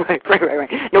 Right.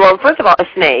 No, well, first of all, a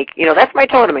snake, that's my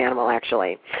totem animal,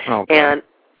 actually. Okay. And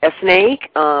a snake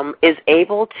is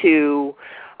able to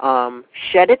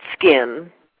shed its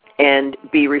skin and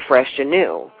be refreshed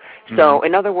anew. So,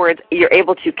 in other words, you're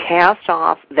able to cast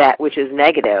off that which is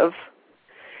negative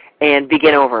and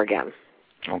begin over again.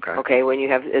 Okay. Okay, when you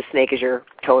have a snake as your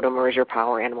totem or as your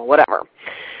power animal, whatever.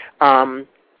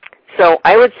 So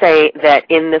I would say that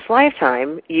in this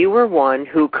lifetime, you were one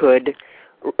who could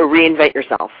reinvent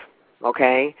yourself,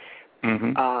 okay?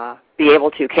 Be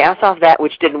able to cast off that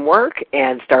which didn't work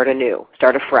and start anew,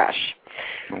 start afresh,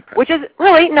 which is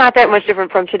really not that much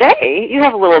different from today. You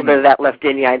have a little bit of that left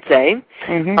in you, I'd say.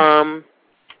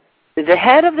 The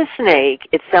head of the snake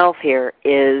itself here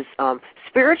is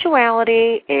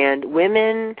spirituality and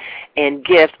women and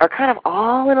gifts are kind of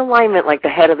all in alignment like the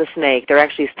head of the snake. They're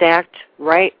actually stacked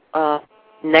right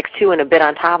next to and a bit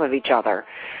on top of each other.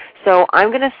 So I'm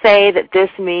going to say that this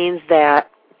means that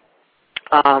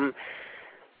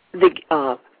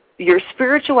your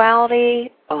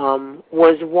spirituality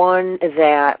was one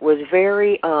that was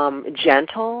very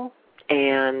gentle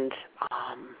and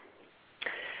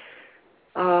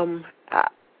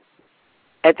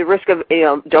at the risk of,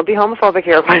 don't be homophobic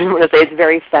here, but I want to say it's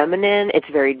very feminine, it's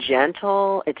very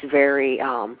gentle, it's very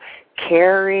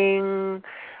caring,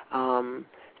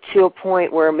 to a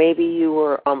point where maybe you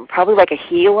were probably like a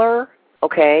healer,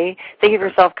 okay? Think of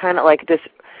yourself kind of like this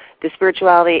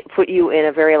spirituality put you in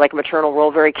a very like maternal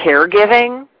role, very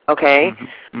caregiving, okay?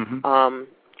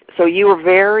 So you were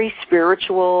very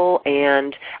spiritual,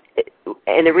 and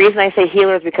the reason I say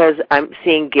healer is because I'm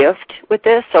seeing gift with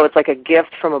this, so it's like a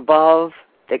gift from above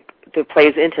that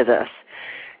plays into this.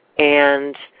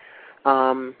 And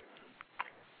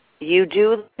you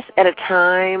do this at a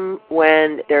time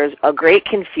when there's a great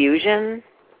confusion.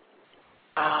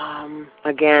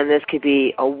 Again, this could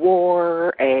be a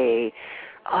war,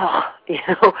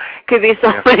 could be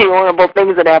so many horrible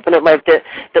things that happen in life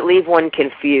that leave one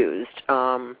confused.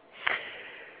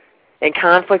 And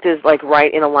conflict is like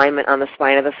right in alignment on the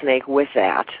spine of the snake with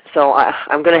that. So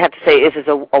I'm going to have to say this is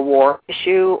a war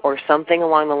issue or something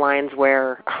along the lines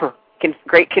where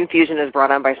great confusion is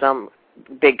brought on by some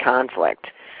big conflict.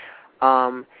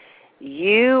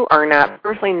 You are not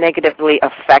personally negatively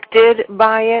affected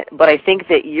by it, but I think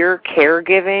that your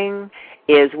caregiving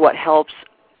is what helps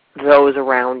those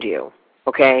around you.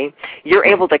 Okay? You're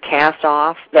able to cast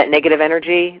off that negative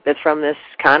energy that's from this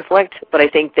conflict, but I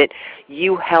think that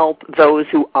you help those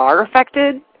who are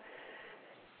affected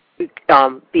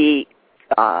be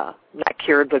not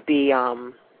cured, but be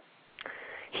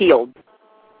healed.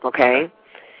 Okay?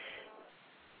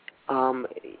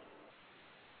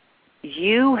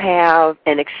 You have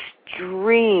an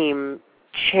extreme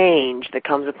change that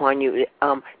comes upon you.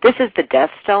 This is the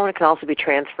death stone. It can also be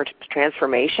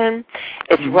transformation.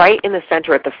 It's right in the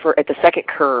center at the second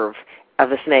curve of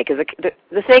the snake.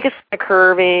 The snake is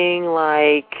curving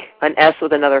like an S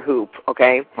with another hoop,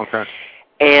 okay? Okay.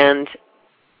 And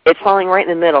it's falling right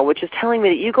in the middle, which is telling me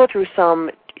that you go through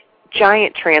some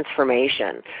giant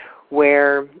transformation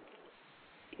where,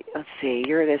 let's see,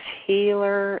 you're this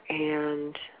healer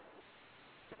and...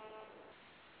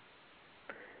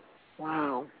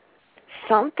 Wow.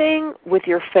 Something with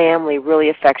your family really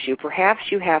affects you.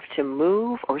 Perhaps you have to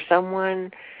move, or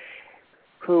someone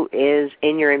who is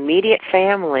in your immediate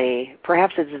family,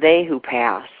 perhaps it's they who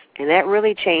pass, and that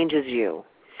really changes you.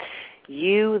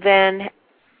 You then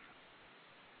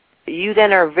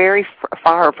are very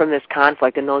far from this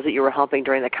conflict and those that you were helping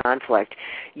during the conflict.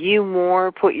 You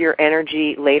more put your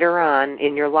energy later on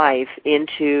in your life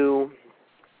into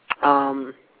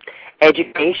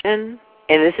education.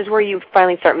 And this is where you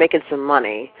finally start making some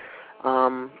money.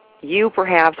 You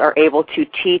perhaps are able to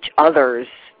teach others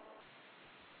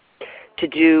to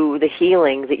do the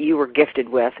healing that you were gifted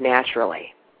with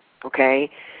naturally. Okay?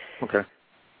 Okay.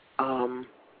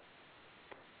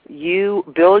 you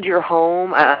build your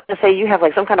home. Let's say you have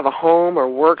like some kind of a home or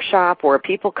workshop where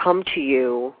people come to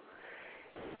you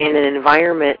in an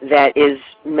environment that is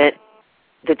meant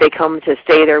that they come to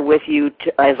stay there with you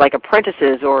as like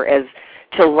apprentices or as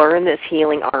to learn this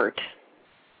healing art.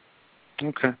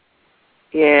 Okay.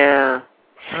 Yeah.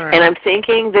 All right. And I'm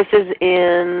thinking this is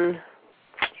in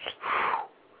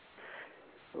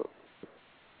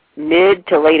mid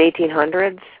to late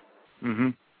 1800s. Mm-hmm.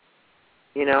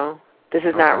 You know, this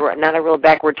is not a real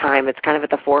backward time. It's kind of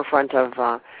at the forefront of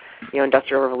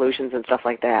industrial revolutions and stuff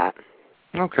like that.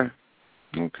 Okay.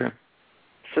 Okay.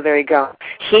 So there you go.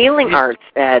 Healing arts,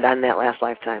 Ed, on that last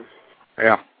lifetime.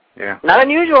 Yeah. Yeah. Not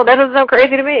unusual. That doesn't sound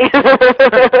crazy to me.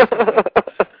 I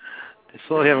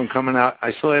still haven't come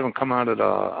out of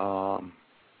the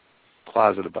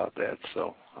closet about that.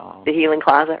 So. The healing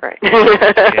closet, right?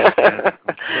 Yeah.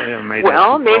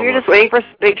 Well, maybe you're just waiting for a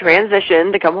big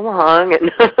transition to come along,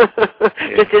 and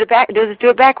just do it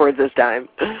backwards this time.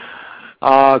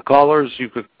 Callers,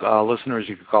 listeners,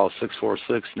 you could call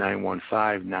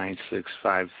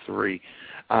 646-915-9653.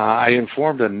 I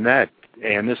informed Annette,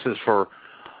 and this is for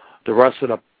the rest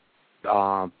of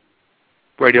the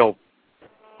radio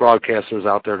broadcasters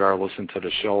out there that are listening to the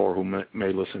show or who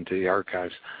may listen to the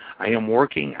archives. I am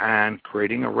working on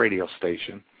creating a radio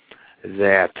station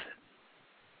that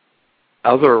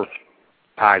other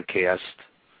podcasts,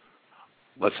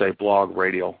 let's say blog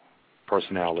radio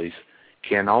personalities,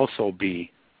 can also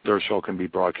their show can be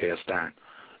broadcast on.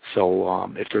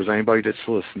 So if there's anybody that's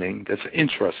listening that's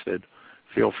interested,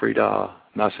 feel free to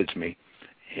message me,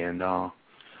 and I'll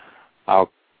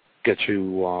get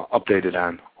you updated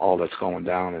on all that's going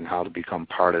down and how to become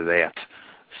part of that.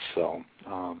 So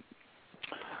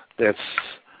that's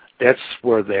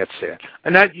where that's at.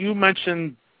 Annette, you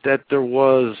mentioned that there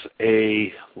was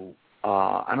an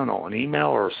email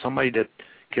or somebody that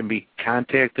can be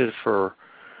contacted for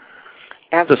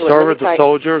Absolutely. to serve the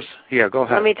soldiers. Yeah, go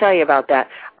ahead. Let me tell you about that.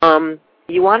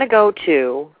 You want to go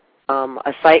to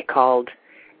a site called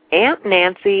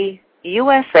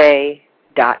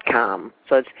AuntNancyUSA.com.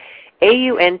 So it's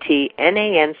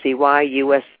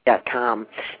AuntNancyUSA.com.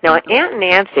 Now, Aunt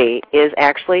Nancy is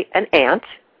actually an aunt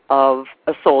of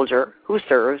a soldier who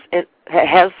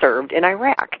has served in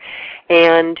Iraq.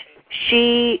 And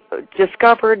she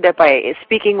discovered that by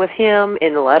speaking with him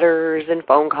in letters and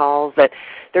phone calls that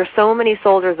there's so many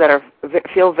soldiers that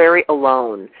feel very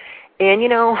alone. And,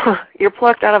 you're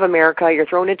plucked out of America, you're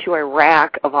thrown into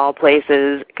Iraq, of all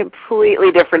places,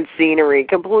 completely different scenery,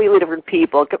 completely different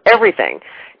people, everything,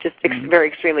 just very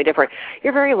extremely different.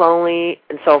 You're very lonely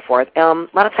and so forth. A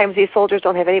lot of times these soldiers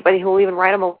don't have anybody who will even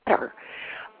write them a letter.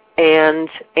 And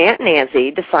Aunt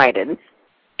Nancy decided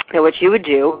that what she would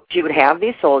do, she would have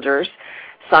these soldiers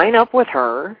sign up with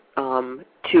her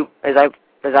to, as I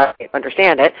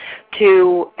understand it,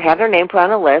 to have their name put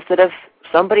on a list that if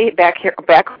somebody back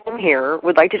home here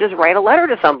would like to just write a letter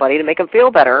to somebody to make them feel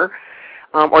better,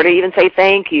 or to even say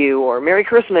thank you or Merry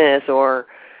Christmas or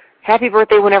Happy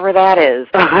Birthday, whenever that is,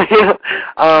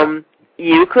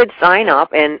 you could sign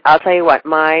up. And I'll tell you what,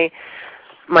 my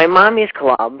mommy's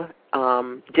club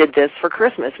did this for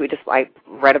Christmas. I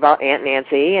read about Aunt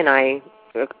Nancy, and I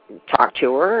talked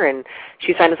to her, and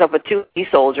she signed us up with 2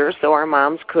 soldiers so our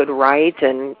moms could write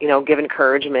and, give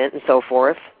encouragement and so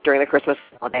forth during the Christmas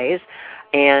holidays.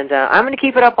 And I'm going to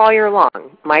keep it up all year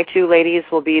long. My 2 ladies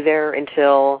will be there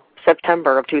until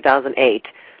September of 2008.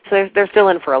 So they're still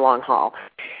in for a long haul.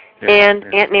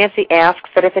 Aunt Nancy asks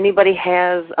that if anybody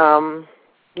has,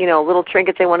 little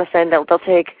trinkets they want to send, they'll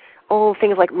take,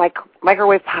 things like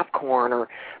microwave popcorn or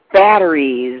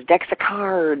batteries, decks of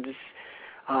cards,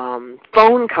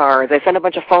 phone cards. I send a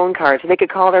bunch of phone cards so they could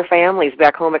call their families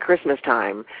back home at Christmas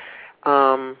time.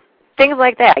 Things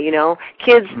like that,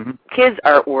 kids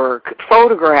artwork,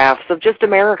 photographs of just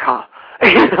America,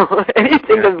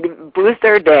 anything to boost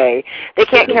their day. They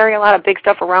can't carry a lot of big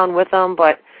stuff around with them,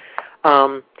 but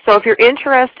so if you're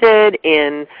interested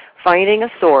in finding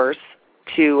a source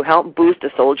to help boost a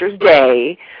soldier's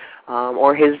day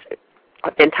or his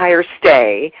entire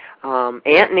stay,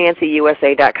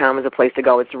 AuntNancyUSA.com is a place to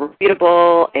go. It's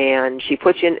readable, and she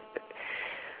puts you in.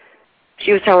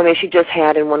 She was telling me she just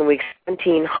had in 1 week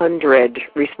 1,700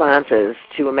 responses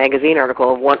to a magazine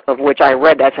article, of which I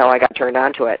read. That's how I got turned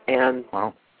on to it. And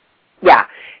wow. Yeah,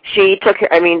 she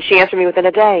answered me within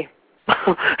a day.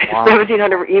 Wow.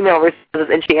 1,700 email responses,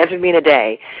 and she answered me in a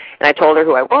day. And I told her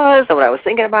who I was and what I was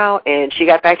thinking about, and she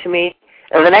got back to me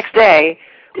the next day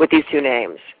with these 2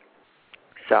 names.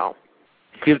 So,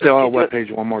 give the webpage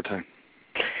one more time.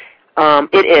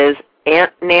 It is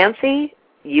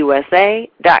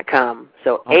AuntNancy.USA.com.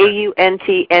 So Okay.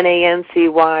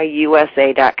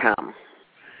 AuntNancyUSA.com.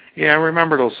 Yeah,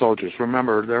 remember those soldiers.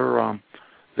 Remember,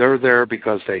 they're there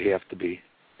because they have to be.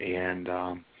 And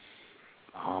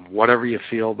whatever you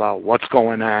feel about what's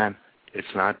going on,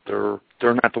 it's not they're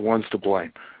not the ones to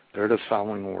blame. They're just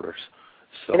following orders.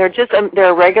 So And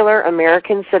they're regular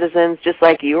American citizens, just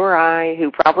like you or I,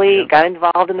 who probably got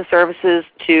involved in the services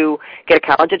to get a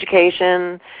college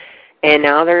education, and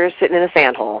now they're sitting in a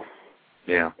sandhole.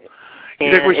 Yeah.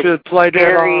 You think we should play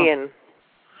that?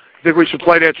 Think we should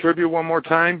play that tribute one more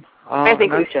time? I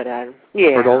think we should.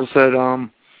 Yeah. For those that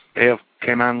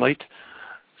came on late.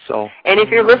 So. And if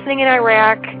you're listening in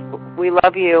Iraq, we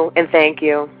love you and thank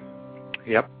you.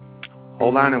 Yep.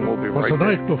 Hold on, and we'll be right back. It was the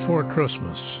night before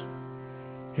Christmas.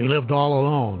 He lived all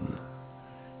alone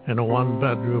in a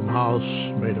one-bedroom house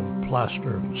made of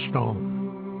plaster and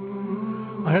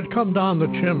stone. I had come down the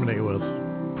chimney with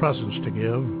presents to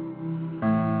give,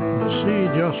 and to see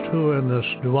just who in this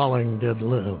dwelling did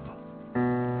live.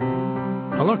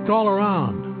 I looked all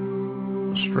around,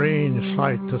 a strange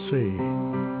sight to see.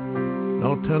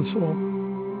 No tinsel,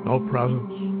 no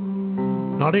presents,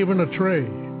 not even a tree.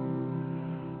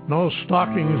 No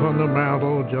stockings on the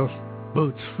mantel, just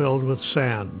boots filled with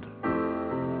sand.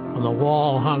 On the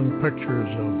wall hung pictures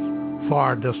of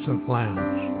far distant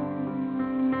lands.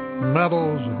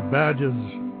 Medals and badges,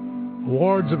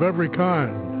 awards of every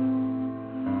kind.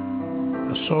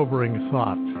 A sobering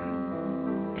thought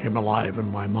came alive in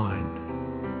my mind.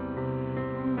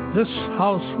 This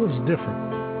house was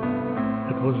different.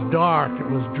 It was dark, it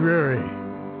was dreary.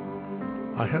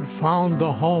 I had found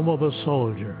the home of a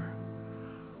soldier.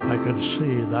 I could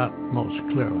see that most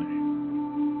clearly.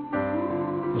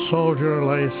 The soldier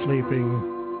lay sleeping,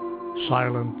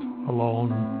 silent,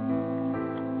 alone,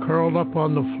 curled up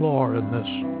on the floor in this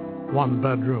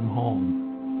one-bedroom home.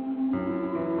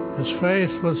 His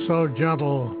face was so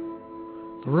gentle,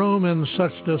 the room in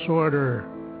such disorder,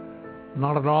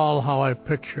 not at all how I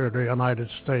pictured a United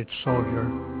States soldier.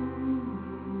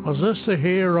 Was this the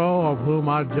hero of whom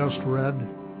I'd just read,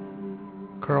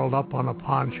 curled up on a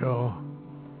poncho,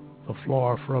 the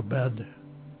floor for a bed?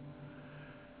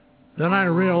 Then I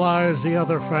realized the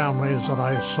other families that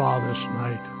I saw this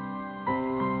night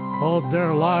owed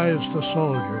their lives to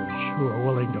soldiers who were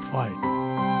willing to fight.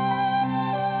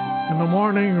 In the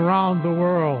morning round the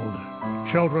world,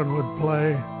 children would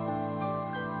play.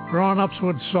 Grown-ups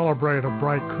would celebrate a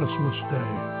bright Christmas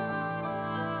day.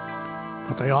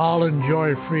 But they all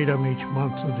enjoy freedom each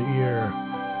month of the year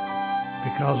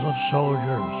because of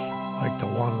soldiers like the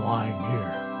one lying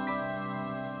here.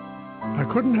 I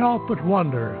couldn't help but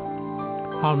wonder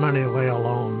how many lay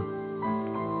alone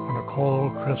on a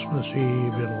cold Christmas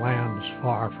Eve in lands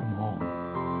far from home.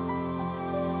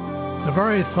 The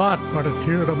very thought brought a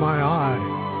tear to my eye.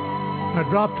 I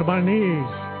dropped to my knees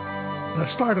and I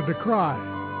started to cry.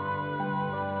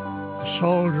 The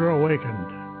soldier awakened.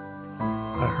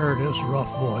 I heard his rough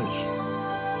voice.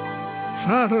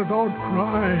 Santa, don't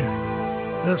cry.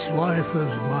 This life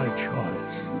is my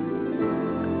choice.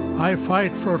 I fight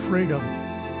for freedom.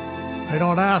 I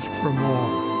don't ask for more.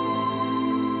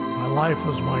 My life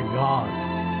is my God,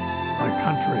 my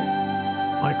country,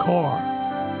 my core.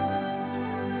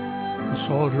 The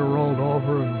soldier rolled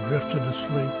over and drifted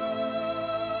asleep.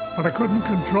 But I couldn't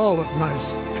control it, and I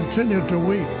continued to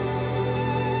weep.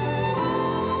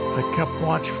 I kept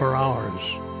watch for hours,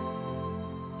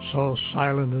 so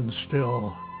silent and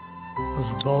still,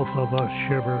 as both of us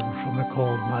shivered from the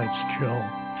cold night's chill.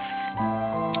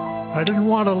 I didn't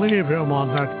want to leave him on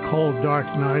that cold, dark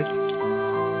night,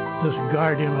 this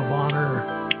guardian of honor,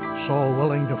 so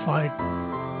willing to fight.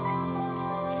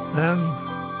 Then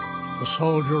the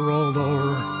soldier rolled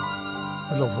over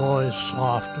with a voice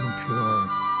soft and pure.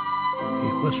 He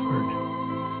whispered,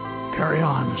 "Carry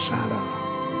on, Santa.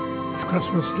 It's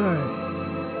Christmas Day.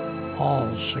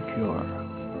 All's secure."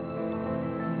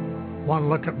 One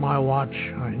look at my watch,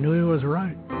 I knew he was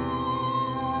right.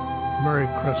 Merry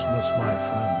Christmas, my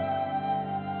friend.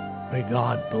 May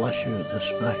God bless you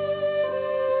this night.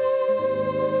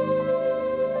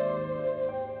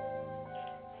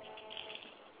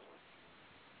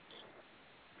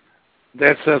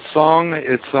 That's that song.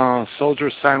 It's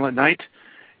Soldier's Silent Night.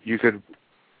 You could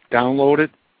download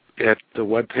it at the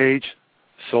webpage,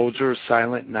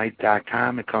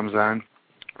 soldiersilentnight.com. It comes on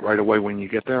right away when you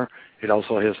get there. It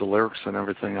also has the lyrics and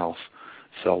everything else.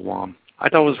 So I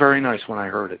thought it was very nice when I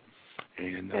heard it.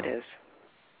 And, it is.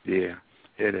 Yeah,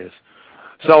 it is.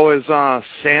 So is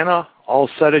Santa all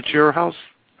set at your house,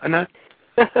 Annette?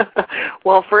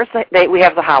 Well, first we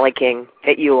have the Holly King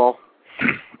at Yule.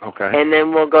 Okay. And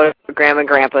then we'll go to Grandma and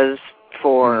Grandpa's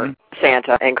for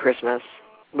Santa and Christmas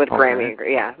with Grammy,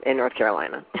 in North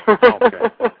Carolina. Okay.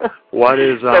 What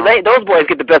is... so those boys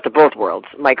get the best of both worlds.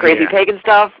 My crazy pagan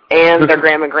stuff and their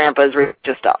grandma and grandpa's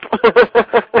religious stuff.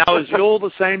 Now, is Yule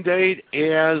the same date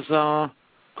as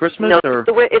Christmas? No, or?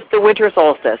 It's the winter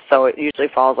solstice, so it usually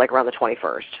falls like around the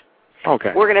 21st.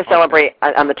 Okay. We're going to celebrate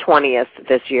on the 20th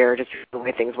this year, just the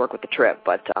way things work with the trip,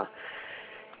 but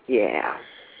yeah.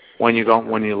 When you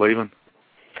leaving?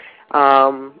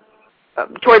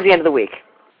 Towards the end of the week.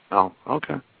 Oh,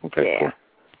 okay. Okay, yeah.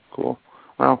 Cool.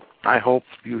 Well, I hope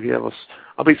you have us.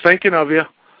 I'll be thinking of you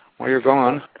while you're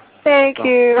gone. Thank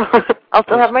you. I'll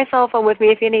still have my cell phone with me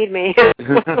if you need me.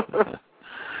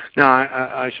 No,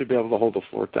 I should be able to hold the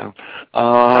fort down.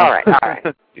 All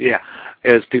right. Yeah.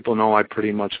 As people know, I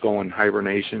pretty much go in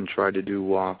hibernation, try to do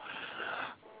what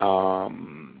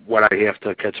I have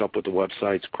to catch up with the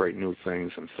websites, create new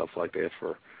things and stuff like that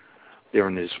for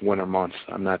during these winter months.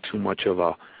 I'm not too much of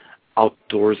a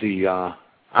outdoorsy.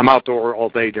 I'm outdoor all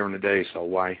day during the day, so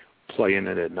why play in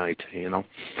it at night,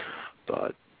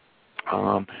 But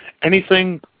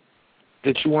anything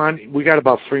that you want? We got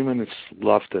about 3 minutes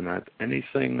left in that.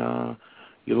 Anything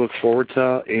you look forward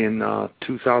to in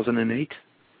 2008?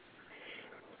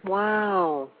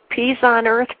 Wow. Peace on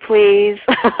earth, please.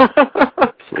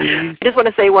 Please. I just want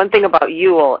to say one thing about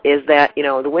Yule is that,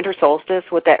 the winter solstice,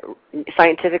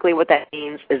 scientifically what that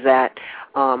means is that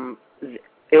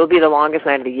it will be the longest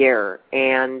night of the year,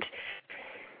 and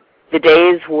the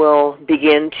days will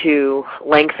begin to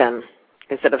lengthen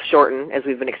instead of shorten, as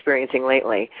we've been experiencing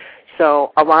lately.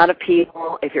 So a lot of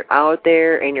people, if you're out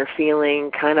there and you're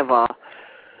feeling kind of a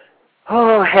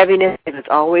heaviness, and it's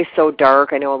always so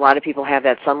dark, I know a lot of people have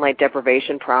that sunlight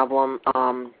deprivation problem,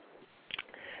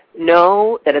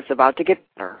 know that it's about to get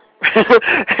better.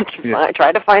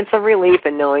 Try to find some relief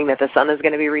in knowing that the sun is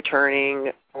going to be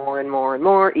returning more and more and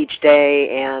more each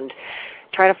day, and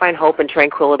try to find hope and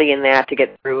tranquility in that to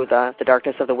get through the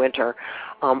darkness of the winter.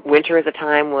 Winter is a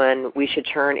time when we should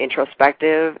turn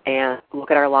introspective and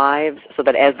look at our lives so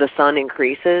that as the sun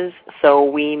increases, so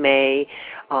we may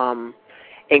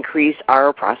increase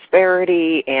our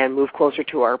prosperity and move closer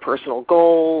to our personal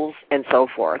goals and so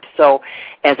forth. So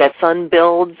as that sun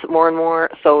builds more and more,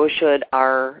 so should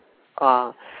our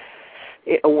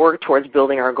work towards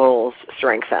building our goals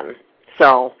strengthen.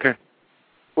 So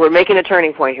we're making a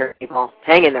turning point here, people.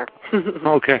 Hang in there.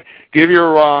 Okay. Give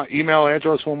your email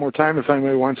address one more time if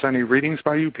anybody wants any readings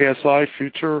by you, past life,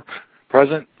 future,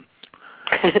 present.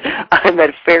 I'm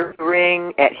at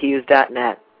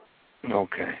fairyring@hughes.net.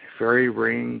 Okay.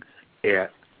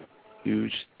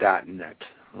 fairyring@hughes.net.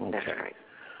 Okay. That's right.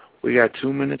 We got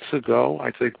 2 minutes to go. I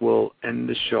think we'll end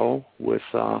the show with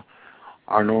our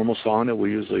normal song that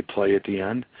we usually play at the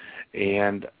end.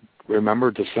 And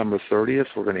remember, December 30th,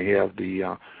 we're going to have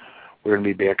we're going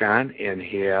to be back on and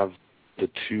have the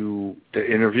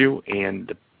interview and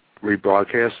the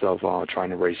rebroadcast of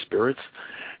Trying to Raise Spirits.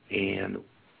 And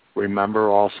remember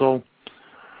also,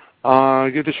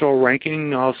 give the show a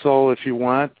ranking. Also, if you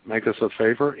want, make us a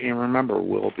favor. And remember,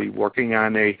 we'll be working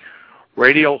on a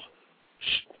radio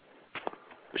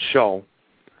show.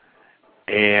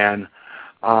 And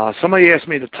somebody asked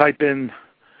me to type in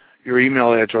your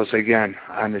email address again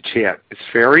on the chat. It's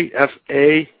Fairy,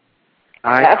 Fairy.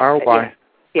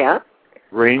 Yeah.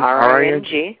 Ring,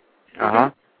 RING.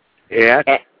 At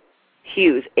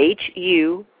Hughes,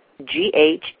 HUGHES.net.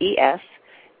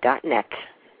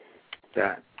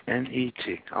 .net.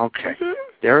 Okay.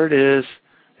 There it is.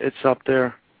 It's up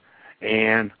there.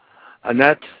 And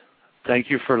Annette, thank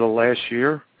you for the last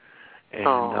year.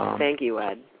 And, thank you,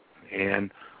 Ed.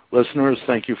 And listeners,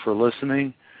 thank you for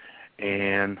listening.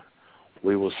 And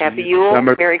we will see Happy you Yule,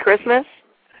 December, Merry Christmas.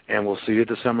 And we'll see you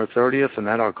December 30th, and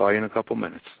then I'll call you in a couple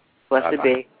minutes. Blessed Bye-bye.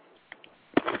 be.